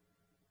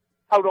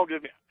 Hold on just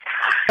a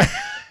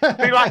minute.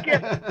 See, like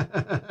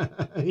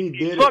it. He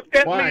did Suck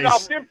that twice. meat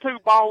off them 2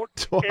 bones,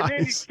 and then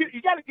Twice.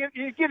 you got to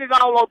get it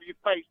all over your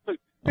face too.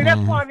 See,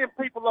 that's why them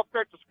people up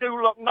there at the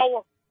school up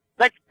north,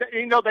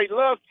 they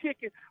love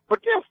chicken, but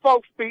them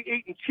folks be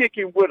eating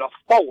chicken with a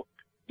fork.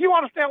 You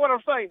understand what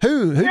I'm saying?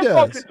 Who them does?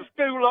 Folks at the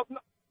school up,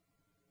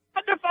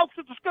 them folks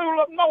at the school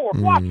up north,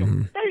 watch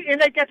them.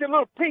 They got their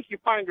little pinky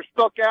finger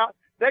stuck out.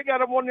 They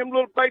got one of them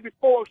little baby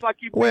forks like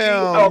you.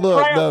 Well,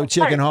 look crab. though,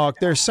 Chicken Hey, Hawk,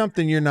 there's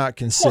something you're not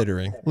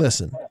considering.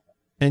 Listen,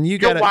 and you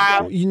Your got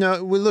wife.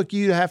 to, well, look,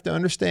 you have to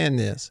understand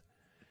this.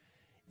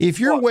 If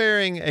you're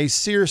wearing a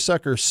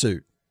seersucker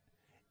suit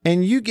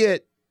and you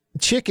get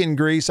chicken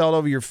grease all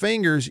over your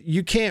fingers,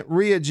 you can't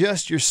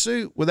readjust your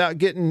suit without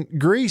getting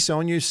grease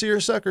on your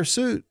seersucker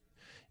suit.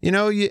 Or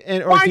Why if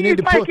you you need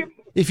to pull, thinking-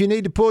 if you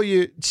need to pull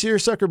your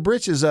seersucker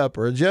britches up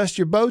or adjust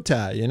your bow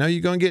tie, you're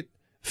going to get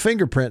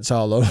fingerprints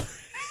all over.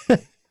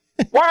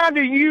 Why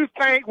do you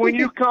think when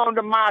you come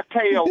to my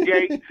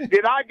tailgate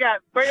that I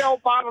got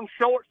bell-bottom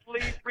short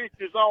sleeve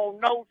breeches on,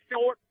 no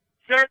short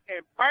shirt,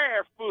 and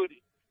barefooted?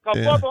 Because,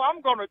 Yeah. Bubba,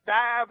 I'm going to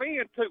dive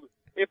into it.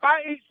 If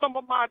I eat some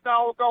of my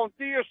doggone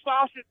deer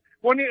sausage,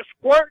 when it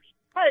squirts,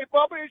 hey,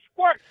 Bubba, it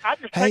squirts. I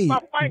just Hey. take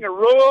my finger,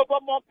 rub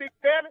them on Big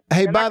Daddy.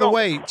 Hey, and by I the go,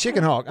 way,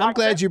 Chicken Hawk, I'm like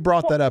glad that. you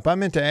brought that up. I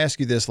meant to ask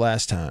you this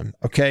last time,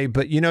 okay?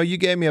 But you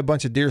gave me a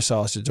bunch of deer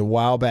sausage a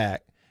while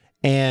back,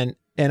 and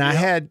I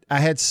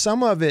had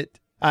some of it.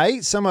 I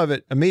ate some of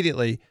it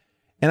immediately,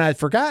 and I'd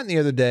forgotten the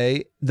other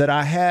day that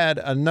I had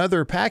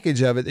another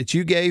package of it that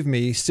you gave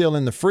me still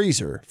in the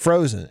freezer,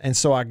 frozen. And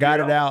so I got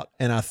it out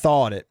and I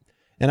thawed it,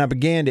 and I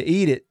began to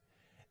eat it,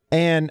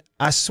 and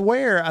I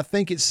swear I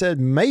think it said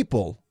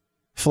maple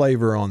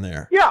flavor on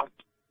there. Yeah.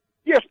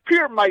 Yes,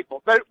 pure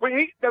maple. The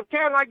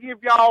can I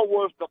give y'all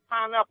was the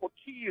pineapple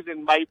cheese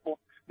and maple.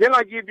 Then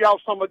I give y'all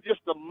some of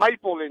just the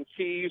maple and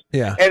cheese.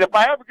 Yeah. And if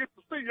I ever get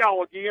to see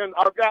y'all again,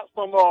 I've got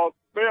some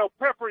bell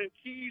pepper and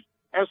cheese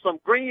and some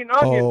green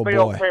onion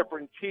bell boy. pepper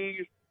and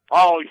cheese.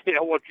 Oh yeah,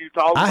 what you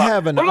talking about? I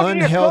have an Well, look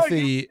here,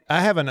 unhealthy.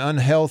 I have an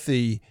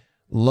unhealthy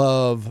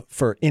love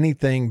for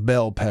anything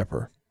bell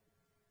pepper.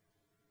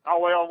 Oh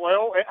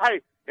well.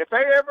 Hey, if they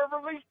ever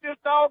release this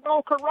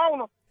doggone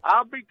Corona,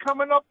 I'll be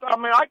coming up. I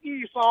mean, I give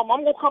you some.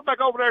 I'm gonna come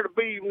back over there to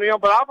be them,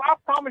 but I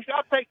promise you,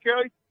 I'll take care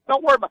of you.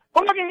 Don't worry about it.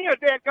 But look at here,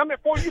 Dad. Come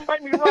before you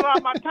make me run out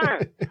of my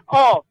time.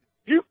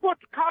 You put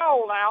the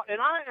call out, and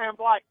I am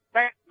like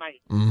Batman.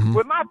 Mm-hmm.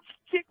 With my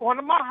one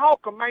of my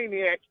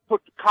Hulkamaniacs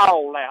put the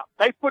call out.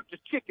 They put the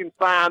chicken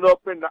sign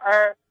up in the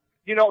air,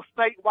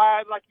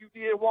 statewide like you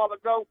did a while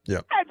ago.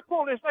 Yep. I had to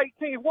pull this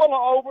 18-wheeler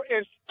over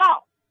and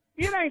stop.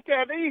 It ain't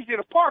that easy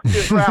to park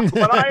this route,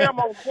 but I am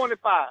on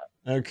 25.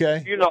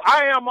 Okay.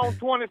 I am on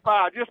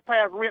 25, just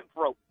past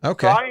Renfro.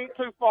 Okay. So I ain't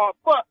too far.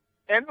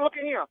 And look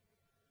at him.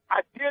 I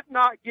did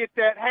not get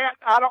that hat.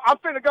 I'm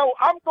finna go.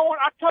 I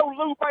told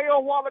Lou Bell a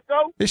while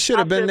ago. It should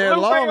have been said, there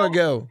 "Lou long Bell,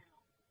 ago.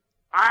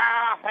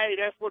 Hey,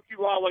 that's what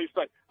you always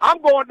say.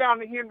 I'm going down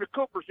to Henry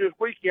Cooper's this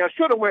weekend. I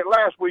should have went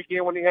last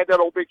weekend when he had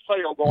that old big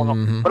sale going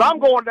on. But I'm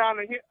going down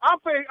to I'm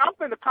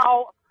finna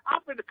call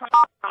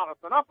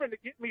Jonathan. I'm finna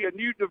get me a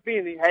new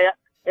Davini hat.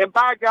 And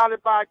by golly,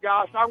 by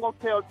gosh, I'm going to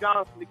tell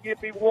Jonathan to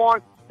give me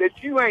one that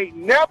you ain't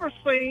never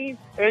seen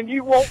and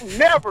you won't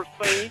never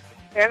see.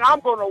 And I'm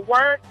going to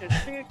wear it and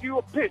send you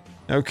a picture.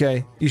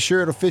 Okay. You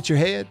sure it'll fit your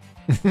head?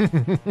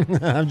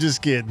 I'm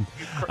just kidding.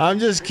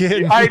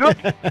 Hey, look.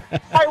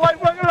 Hey,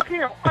 wait, look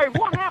here. Hey,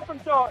 what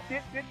happened to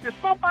did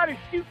somebody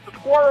shoot the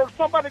squirrel?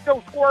 Somebody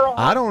go squirrel?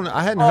 I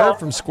hadn't heard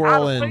from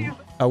Squirrel out of in season?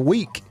 a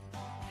week.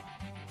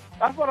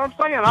 That's what I'm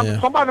saying. Yeah.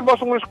 Somebody must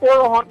have went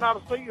squirrel hunting out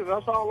of season.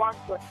 That's all I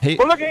can say.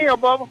 But look at here,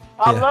 Bubba.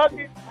 I love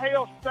you.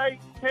 Tell State,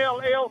 tell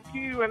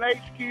LQ and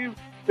HQ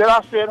that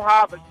I said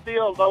hi, but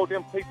still, though,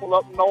 them people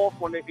up north,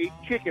 when they eat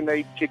chicken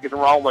the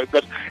wrong way.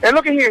 And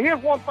look at here.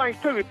 Here's one thing,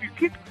 too.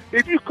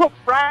 If you cook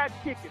fried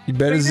chicken, You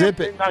better see zip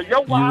this? it. Now,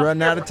 your You wife's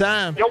run out of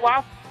different.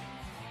 time.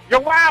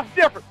 Your wife's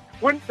different.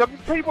 When the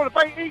people, if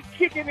they eat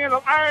chicken in an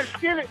iron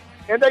skillet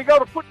and they go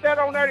to put that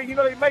on there, and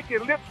they make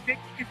it lipstick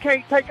you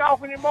can't take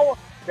off anymore,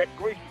 that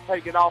grease you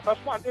take it off. That's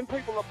why them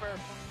people up there.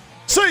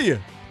 See ya.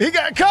 He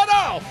got cut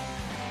off.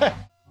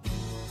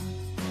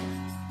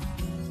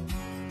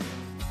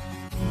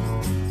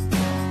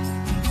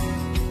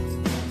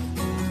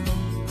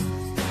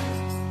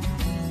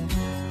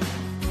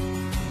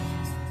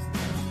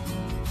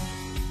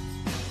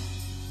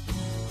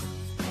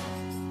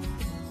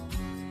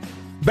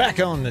 Back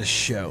on this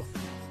show.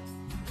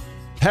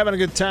 Having a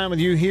good time with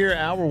you here,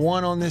 hour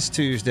one on this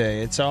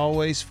Tuesday. It's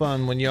always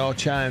fun when y'all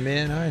chime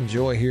in. I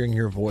enjoy hearing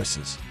your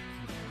voices.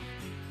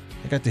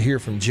 I got to hear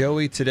from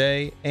Joey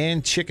today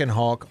and Chicken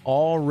Hawk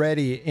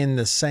already in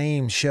the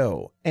same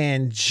show.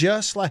 And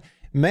just like,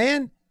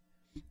 man,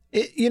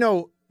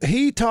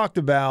 he talked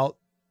about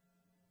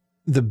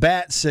the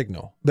bat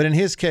signal, but in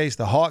his case,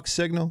 the hawk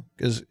signal,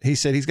 because he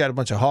said he's got a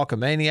bunch of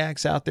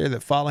hawkamaniacs out there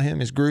that follow him,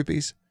 his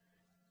groupies.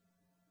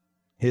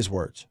 His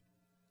words.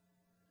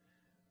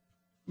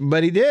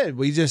 But he did.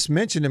 We just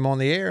mentioned him on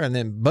the air, and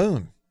then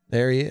boom,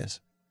 there he is.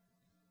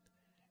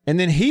 And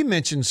then he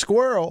mentioned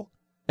Squirrel,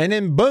 and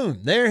then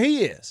boom, there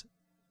he is.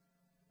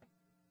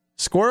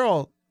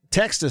 Squirrel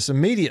texted us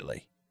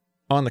immediately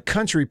on the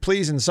Country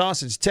Pleasin'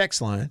 Sausage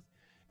text line.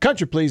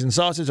 Country Pleasin'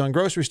 Sausage on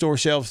grocery store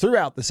shelves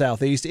throughout the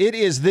Southeast. It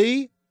is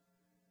the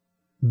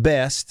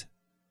best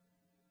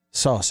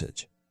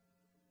sausage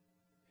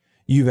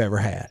you've ever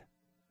had.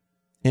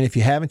 And if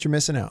you haven't, you're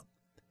missing out.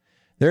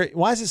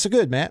 Why is it so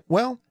good, Matt?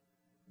 Well,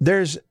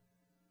 there's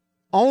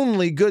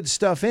only good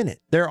stuff in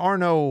it. There are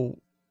no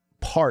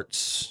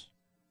parts.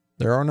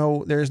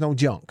 There's no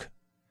junk.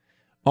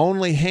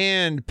 Only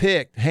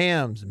hand-picked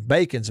hams and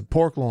bacons and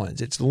pork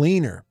loins. It's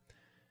leaner.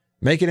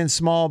 Make it in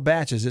small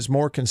batches. It's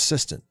more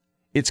consistent.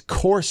 It's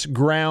coarse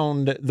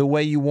ground the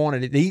way you want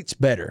it. It eats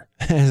better,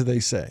 as they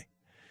say.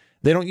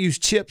 They don't use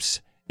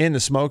chips in the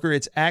smoker.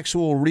 It's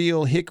actual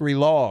real hickory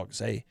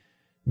logs, a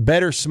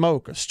better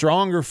smoke, a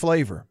stronger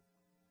flavor.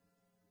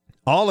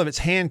 All of it's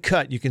hand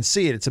cut. You can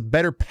see it. It's a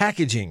better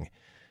packaging.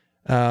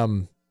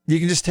 You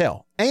can just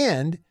tell.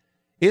 And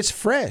it's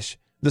fresh.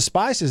 The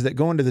spices that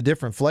go into the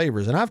different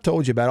flavors, and I've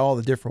told you about all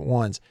the different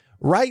ones.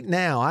 Right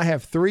now, I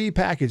have 3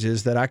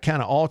 packages that I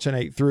kind of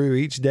alternate through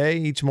each day,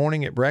 each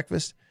morning at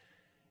breakfast.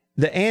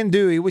 The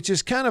andouille, which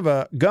is kind of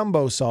a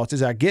gumbo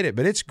sausage, I get it,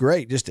 but it's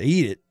great just to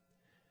eat it.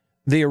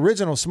 The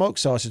original smoked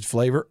sausage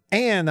flavor,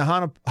 and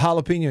the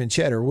jalapeno and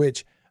cheddar,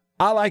 which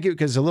I like it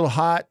because it's a little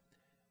hot.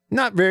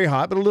 Not very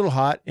hot, but a little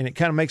hot, and it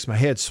kind of makes my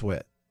head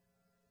sweat.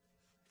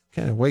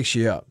 Kind of wakes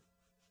you up.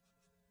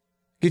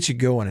 Gets you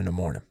going in the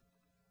morning.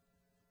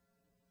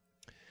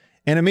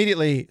 And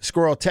immediately,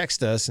 Squirrel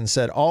texted us and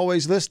said,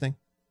 always listening.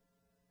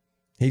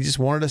 He just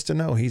wanted us to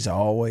know he's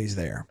always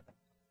there.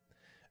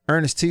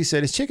 Ernest T.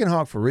 said, is chicken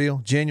hawk for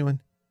real?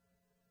 Genuine?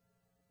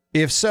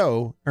 If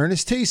so,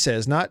 Ernest T.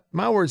 says, not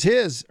my words,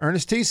 his.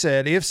 Ernest T.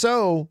 said, if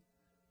so,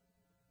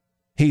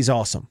 he's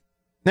awesome.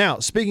 Now,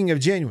 speaking of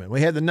genuine,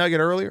 we had the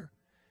nugget earlier.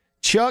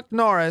 Chuck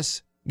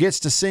Norris gets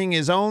to sing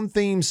his own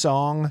theme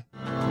song.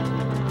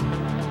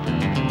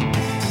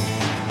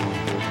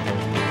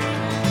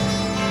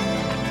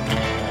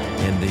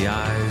 In the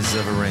eyes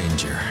of a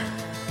ranger,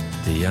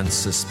 the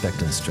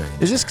unsuspecting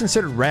stranger. Is this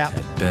considered rap?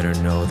 Had better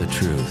know the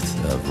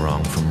truth of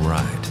wrong from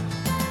right.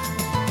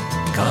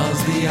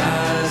 'Cause the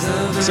eyes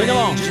of the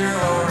ranger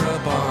are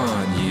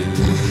upon you.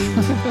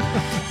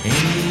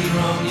 Any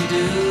wrong you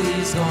do,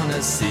 he's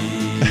gonna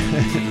see.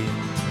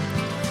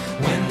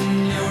 When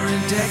you're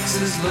in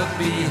Texas, look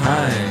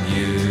behind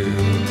you.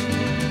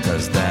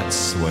 'Cause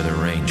that's where the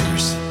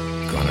ranger's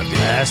gonna be.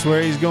 That's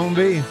where he's gonna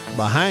be.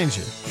 Behind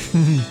you.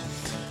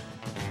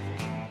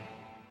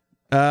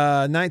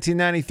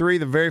 1993,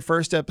 the very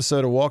first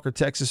episode of Walker,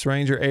 Texas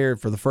Ranger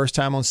aired for the first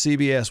time on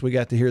CBS. We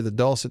got to hear the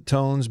dulcet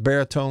tones,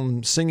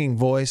 baritone singing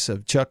voice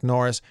of Chuck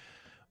Norris.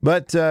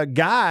 But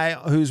Guy,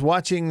 who's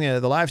watching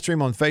the live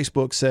stream on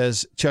Facebook,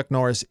 says Chuck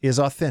Norris is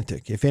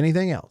authentic, if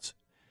anything else,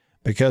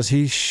 because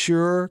he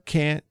sure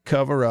can't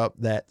cover up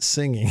that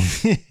singing.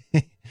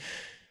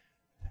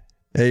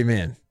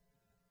 Amen.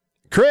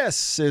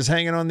 Chris is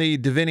hanging on the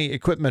Davini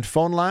Equipment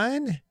phone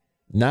line,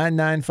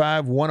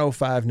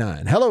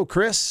 995-1059. Hello,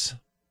 Chris.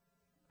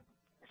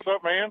 What's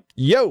up, man?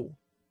 Yo.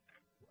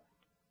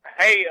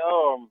 Hey,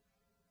 I'm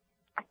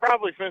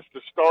probably finished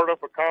to start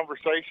up a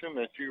conversation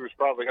that you was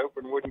probably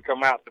hoping wouldn't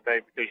come out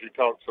today because you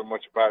talked so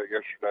much about it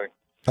yesterday.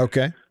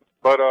 Okay.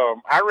 But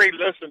I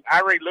re-listened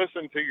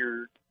to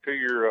your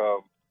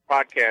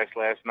podcast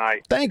last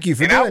night. Thank you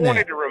for doing that. And I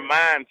wanted to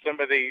remind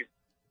some of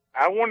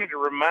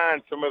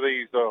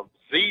these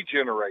Z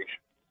generation.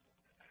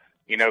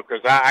 You know,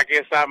 because I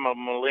guess I'm a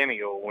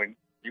millennial. When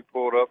you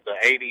pulled up the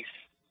 80s,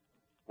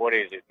 what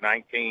is it,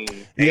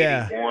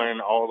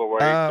 1981 all the way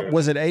to...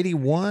 Was it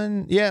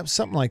 81? Yeah,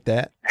 something like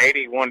that.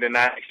 81 to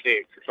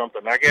 96 or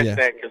something. I guess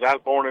that, because I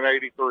was born in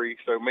 83,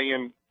 so me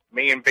and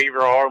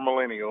Beaver are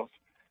millennials.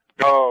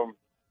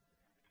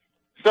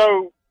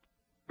 So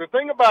the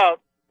thing about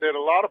that a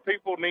lot of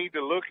people need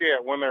to look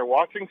at when they're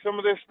watching some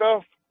of this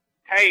stuff,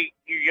 hey,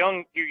 you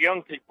young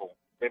people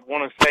that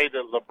want to say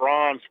that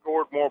LeBron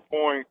scored more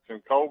points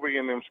and Kobe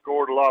and them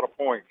scored a lot of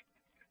points.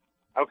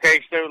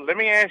 Okay, so let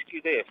me ask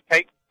you this.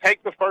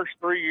 Take the first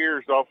 3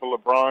 years off of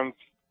LeBron's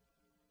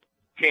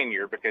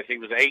tenure because he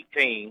was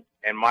 18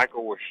 and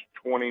Michael was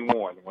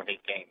 21 when he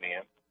came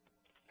in.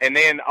 And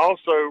then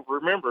also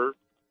remember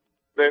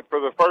that for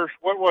the first,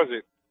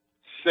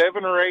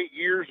 7 or 8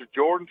 years of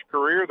Jordan's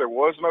career, there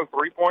was no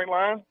three-point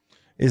line?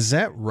 Is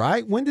that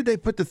right? When did they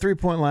put the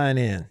three-point line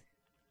in?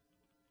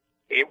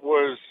 It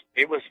was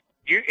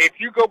if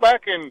you go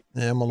back and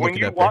when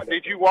you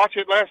did you watch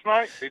it last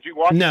night? Did you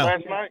watch it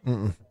last night?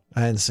 Mm-mm. I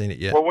hadn't seen it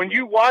yet. Well, when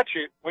you watch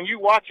it,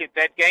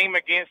 that game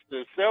against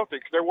the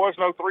Celtics, there was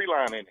no three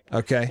line in it.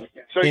 Okay.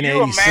 So in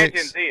you 86.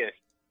 imagine this.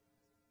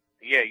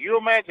 Yeah, you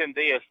imagine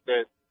this,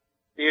 that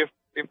if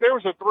there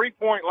was a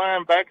 3-point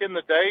line back in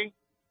the day,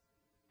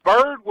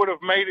 Bird would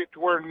have made it to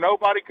where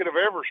nobody could have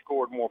ever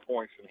scored more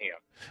points than him.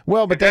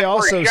 Well, but they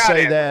also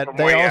say that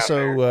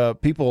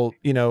people,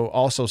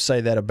 also say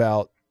that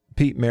about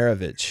Pete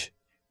Maravich.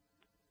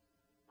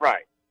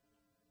 Right.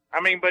 I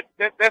mean, but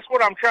that's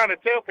what I'm trying to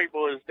tell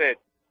people is that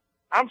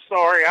I'm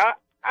sorry.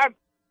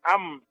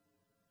 I'm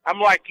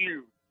like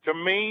you. To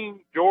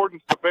me,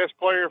 Jordan's the best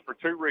player for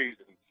two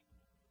reasons.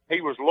 He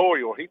was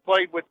loyal. He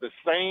played with the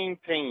same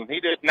team. He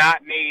did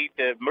not need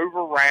to move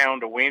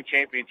around to win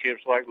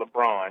championships like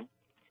LeBron.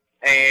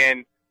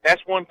 And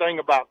that's one thing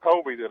about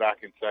Kobe that I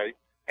can say.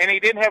 And he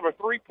didn't have a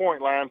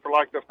three-point line for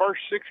like the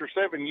first 6 or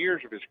 7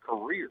 years of his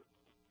career.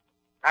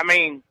 I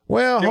mean,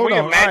 well, hold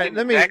on. All right,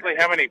 exactly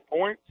how many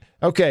points?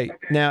 Okay,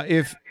 now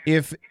if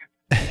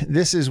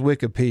this is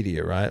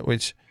Wikipedia, right,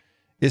 which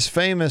is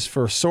famous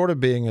for sort of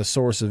being a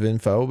source of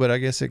info, but I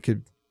guess it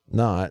could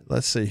not.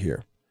 Let's see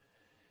here.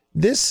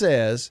 This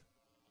says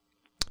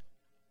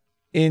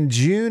in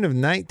June of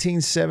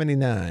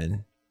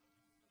 1979,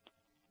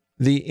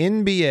 the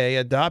NBA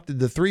adopted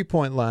the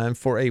three-point line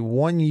for a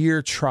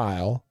one-year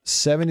trial,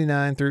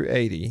 79 through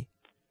 80,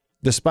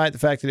 despite the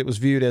fact that it was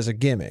viewed as a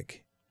gimmick.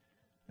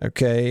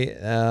 Okay,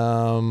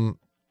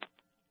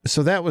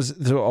 so that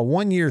was a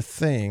one-year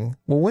thing.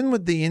 Well, when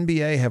would the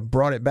NBA have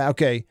brought it back?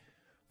 Okay,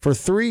 for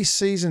 3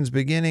 seasons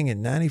beginning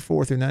in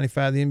 94 through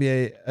 95, the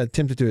NBA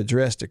attempted to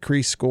address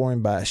decreased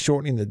scoring by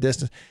shortening the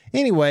distance.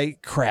 Anyway,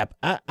 crap.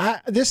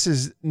 This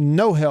is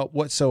no help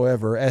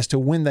whatsoever as to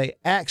when they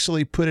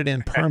actually put it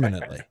in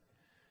permanently.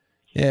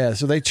 Yeah,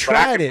 so they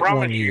tried it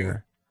 1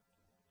 year.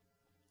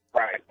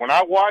 Right. When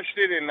I watched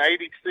it in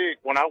 '86,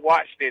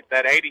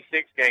 that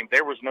 '86 game,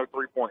 there was no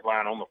three-point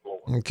line on the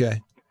floor.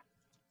 Okay.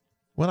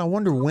 Well, I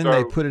wonder when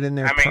they put it in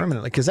there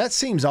permanently, because that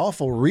seems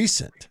awful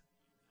recent.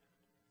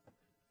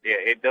 Yeah,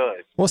 it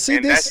does. Well, see,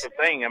 that's the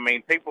thing. I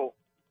mean, people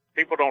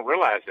don't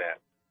realize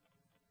that.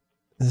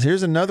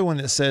 Here's another one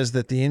that says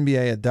that the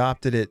NBA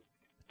adopted it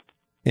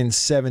in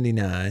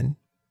 '79.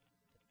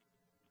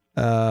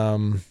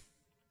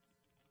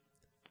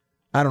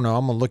 I don't know.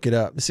 I'm going to look it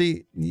up.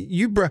 See,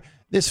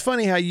 it's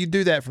funny how you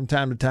do that from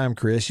time to time,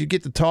 Chris. You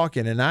get to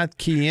talking, and I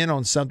key in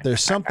on something.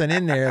 There's something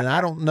in there, and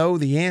I don't know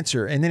the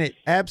answer. And then it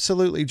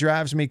absolutely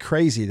drives me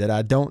crazy that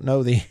I don't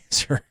know the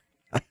answer.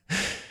 I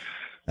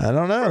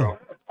don't know. Well,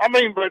 I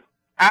mean, but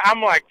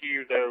I'm like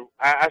you, though.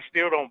 I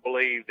still don't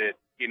believe that,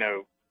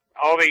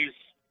 all these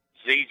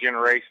Z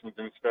generations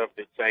and stuff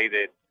that say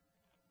that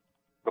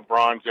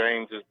LeBron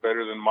James is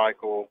better than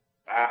Michael.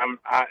 And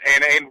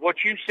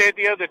what you said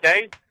the other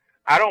day,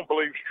 I don't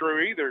believe is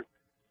true either.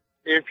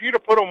 If you'd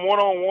have put them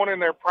one-on-one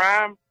in their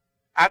prime,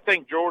 I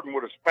think Jordan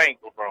would have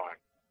spanked LeBron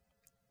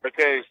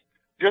because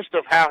just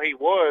of how he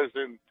was.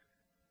 And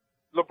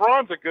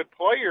LeBron's a good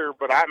player,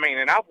 but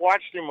and I've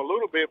watched him a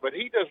little bit, but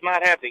he does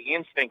not have the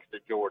instincts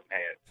that Jordan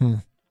had.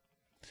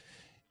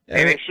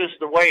 And it's just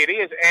the way it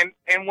is.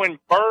 And when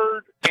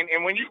Bird,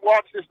 and when you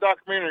watch this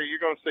documentary, you're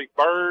going to see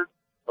Bird,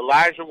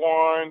 Elijah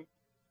Wan,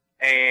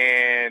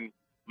 and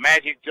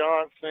Magic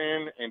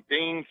Johnson, and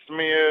Dean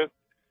Smith,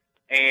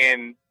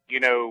 and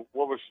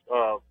what was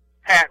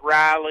Pat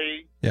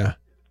Riley. Yeah.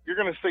 You're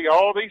going to see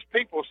all these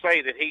people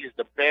say that he's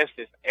the best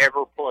that's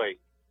ever played.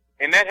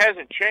 And that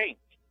hasn't changed.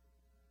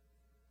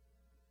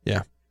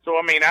 Yeah. So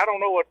I don't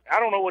know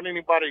what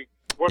anybody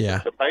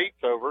the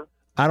debate's over.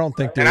 I don't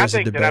think there is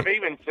a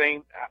debate.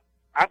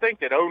 I think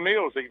that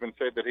O'Neal's even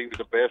said that he was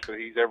the best that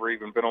he's ever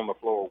even been on the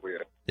floor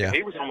with. Yeah.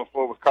 He was on the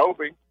floor with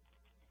Kobe.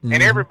 Mm-hmm.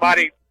 And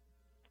everybody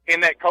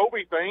in that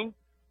Kobe thing,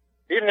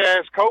 it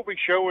has Kobe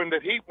showing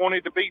that he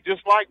wanted to be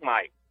just like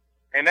Mike.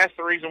 And that's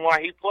the reason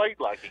why he played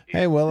like he did.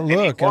 Hey, well,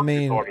 look,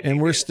 and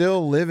we're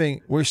still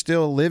living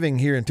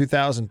here in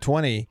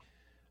 2020,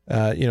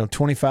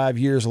 25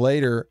 years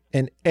later,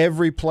 and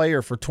every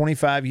player for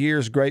 25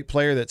 years, great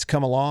player that's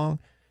come along,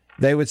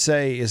 they would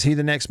say, is he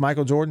the next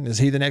Michael Jordan? Is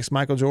he the next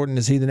Michael Jordan?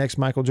 Is he the next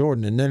Michael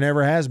Jordan? And there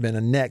never has been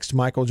a next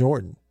Michael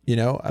Jordan.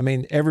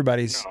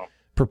 Everybody's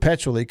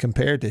perpetually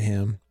compared to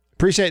him.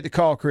 Appreciate the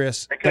call,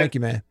 Chris. Okay. Thank you,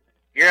 man.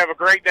 You have a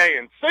great day,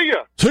 and see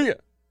ya. See ya.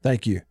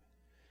 Thank you.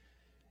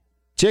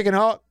 Chicken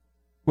Hawk,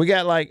 we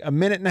got like a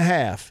minute and a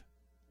half.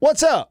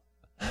 What's up?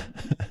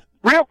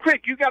 Real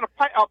quick, you got a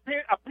pen,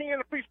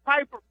 and a piece of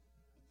paper?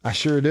 I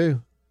sure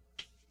do.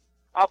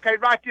 Okay,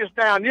 write this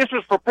down. This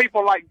is for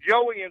people like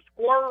Joey and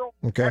Squirrel.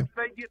 Okay. After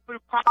they get through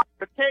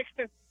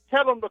texting,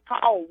 tell them to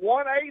call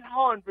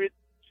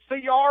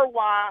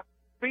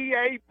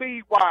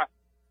 1-800-CRY-BABY.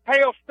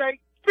 Hail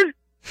State.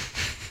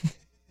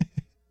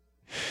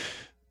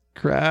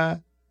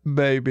 Cry,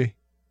 baby.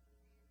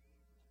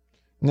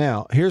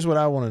 Now, here's what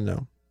I want to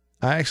know.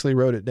 I actually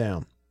wrote it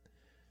down.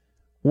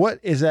 What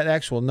is that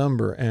actual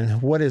number,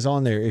 and what is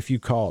on there if you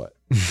call it?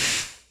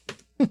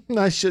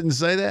 I shouldn't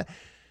say that.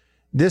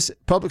 This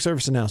public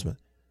service announcement.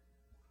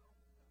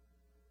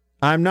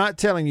 I'm not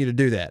telling you to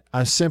do that.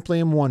 I simply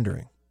am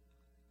wondering.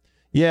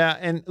 Yeah,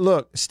 and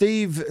look,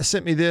 Steve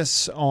sent me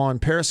this on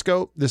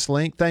Periscope, this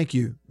link. Thank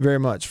you very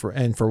much for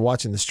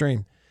watching the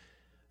stream.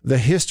 The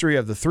history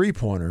of the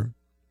three-pointer.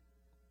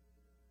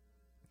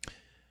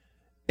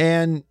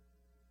 And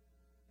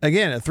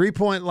again, a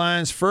three-point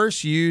line's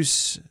first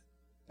use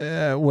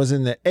was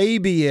in the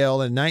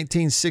ABL in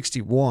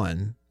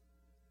 1961.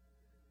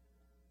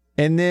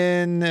 And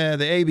then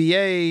the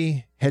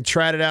ABA had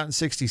tried it out in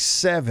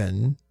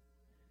 67.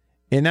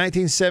 In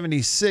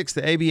 1976,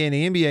 the ABA and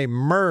the NBA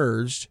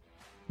merged.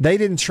 They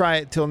didn't try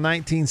it till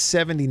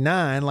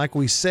 1979, like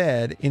we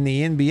said, in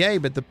the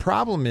NBA. But the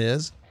problem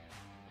is,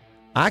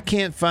 I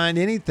can't find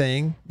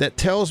anything that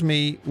tells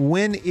me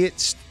when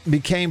it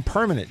became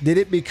permanent. Did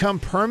it become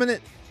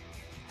permanent?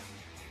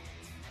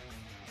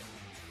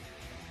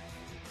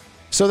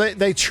 So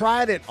they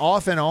tried it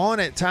off and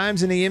on at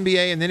times in the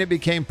NBA, and then it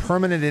became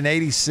permanent in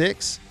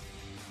 86.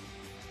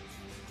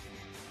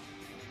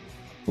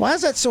 Why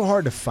is that so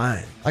hard to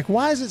find? Like,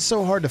 why is it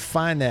so hard to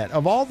find that?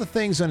 Of all the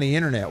things on the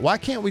internet, why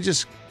can't we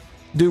just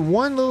do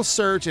one little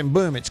search and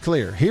boom, it's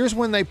clear? Here's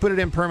when they put it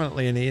in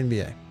permanently in the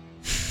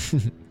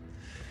NBA.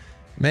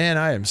 Man,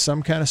 I am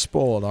some kind of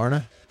spoiled,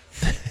 aren't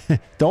I?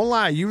 Don't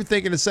lie. You were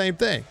thinking the same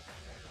thing.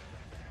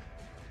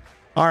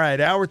 All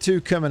right, hour 2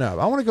 coming up.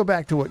 I want to go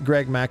back to what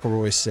Greg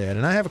McElroy said,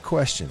 and I have a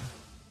question.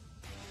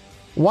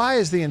 Why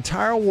is the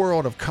entire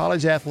world of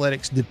college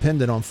athletics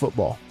dependent on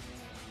football?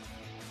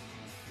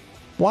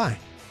 Why?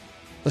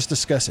 Let's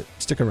discuss it.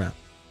 Stick around.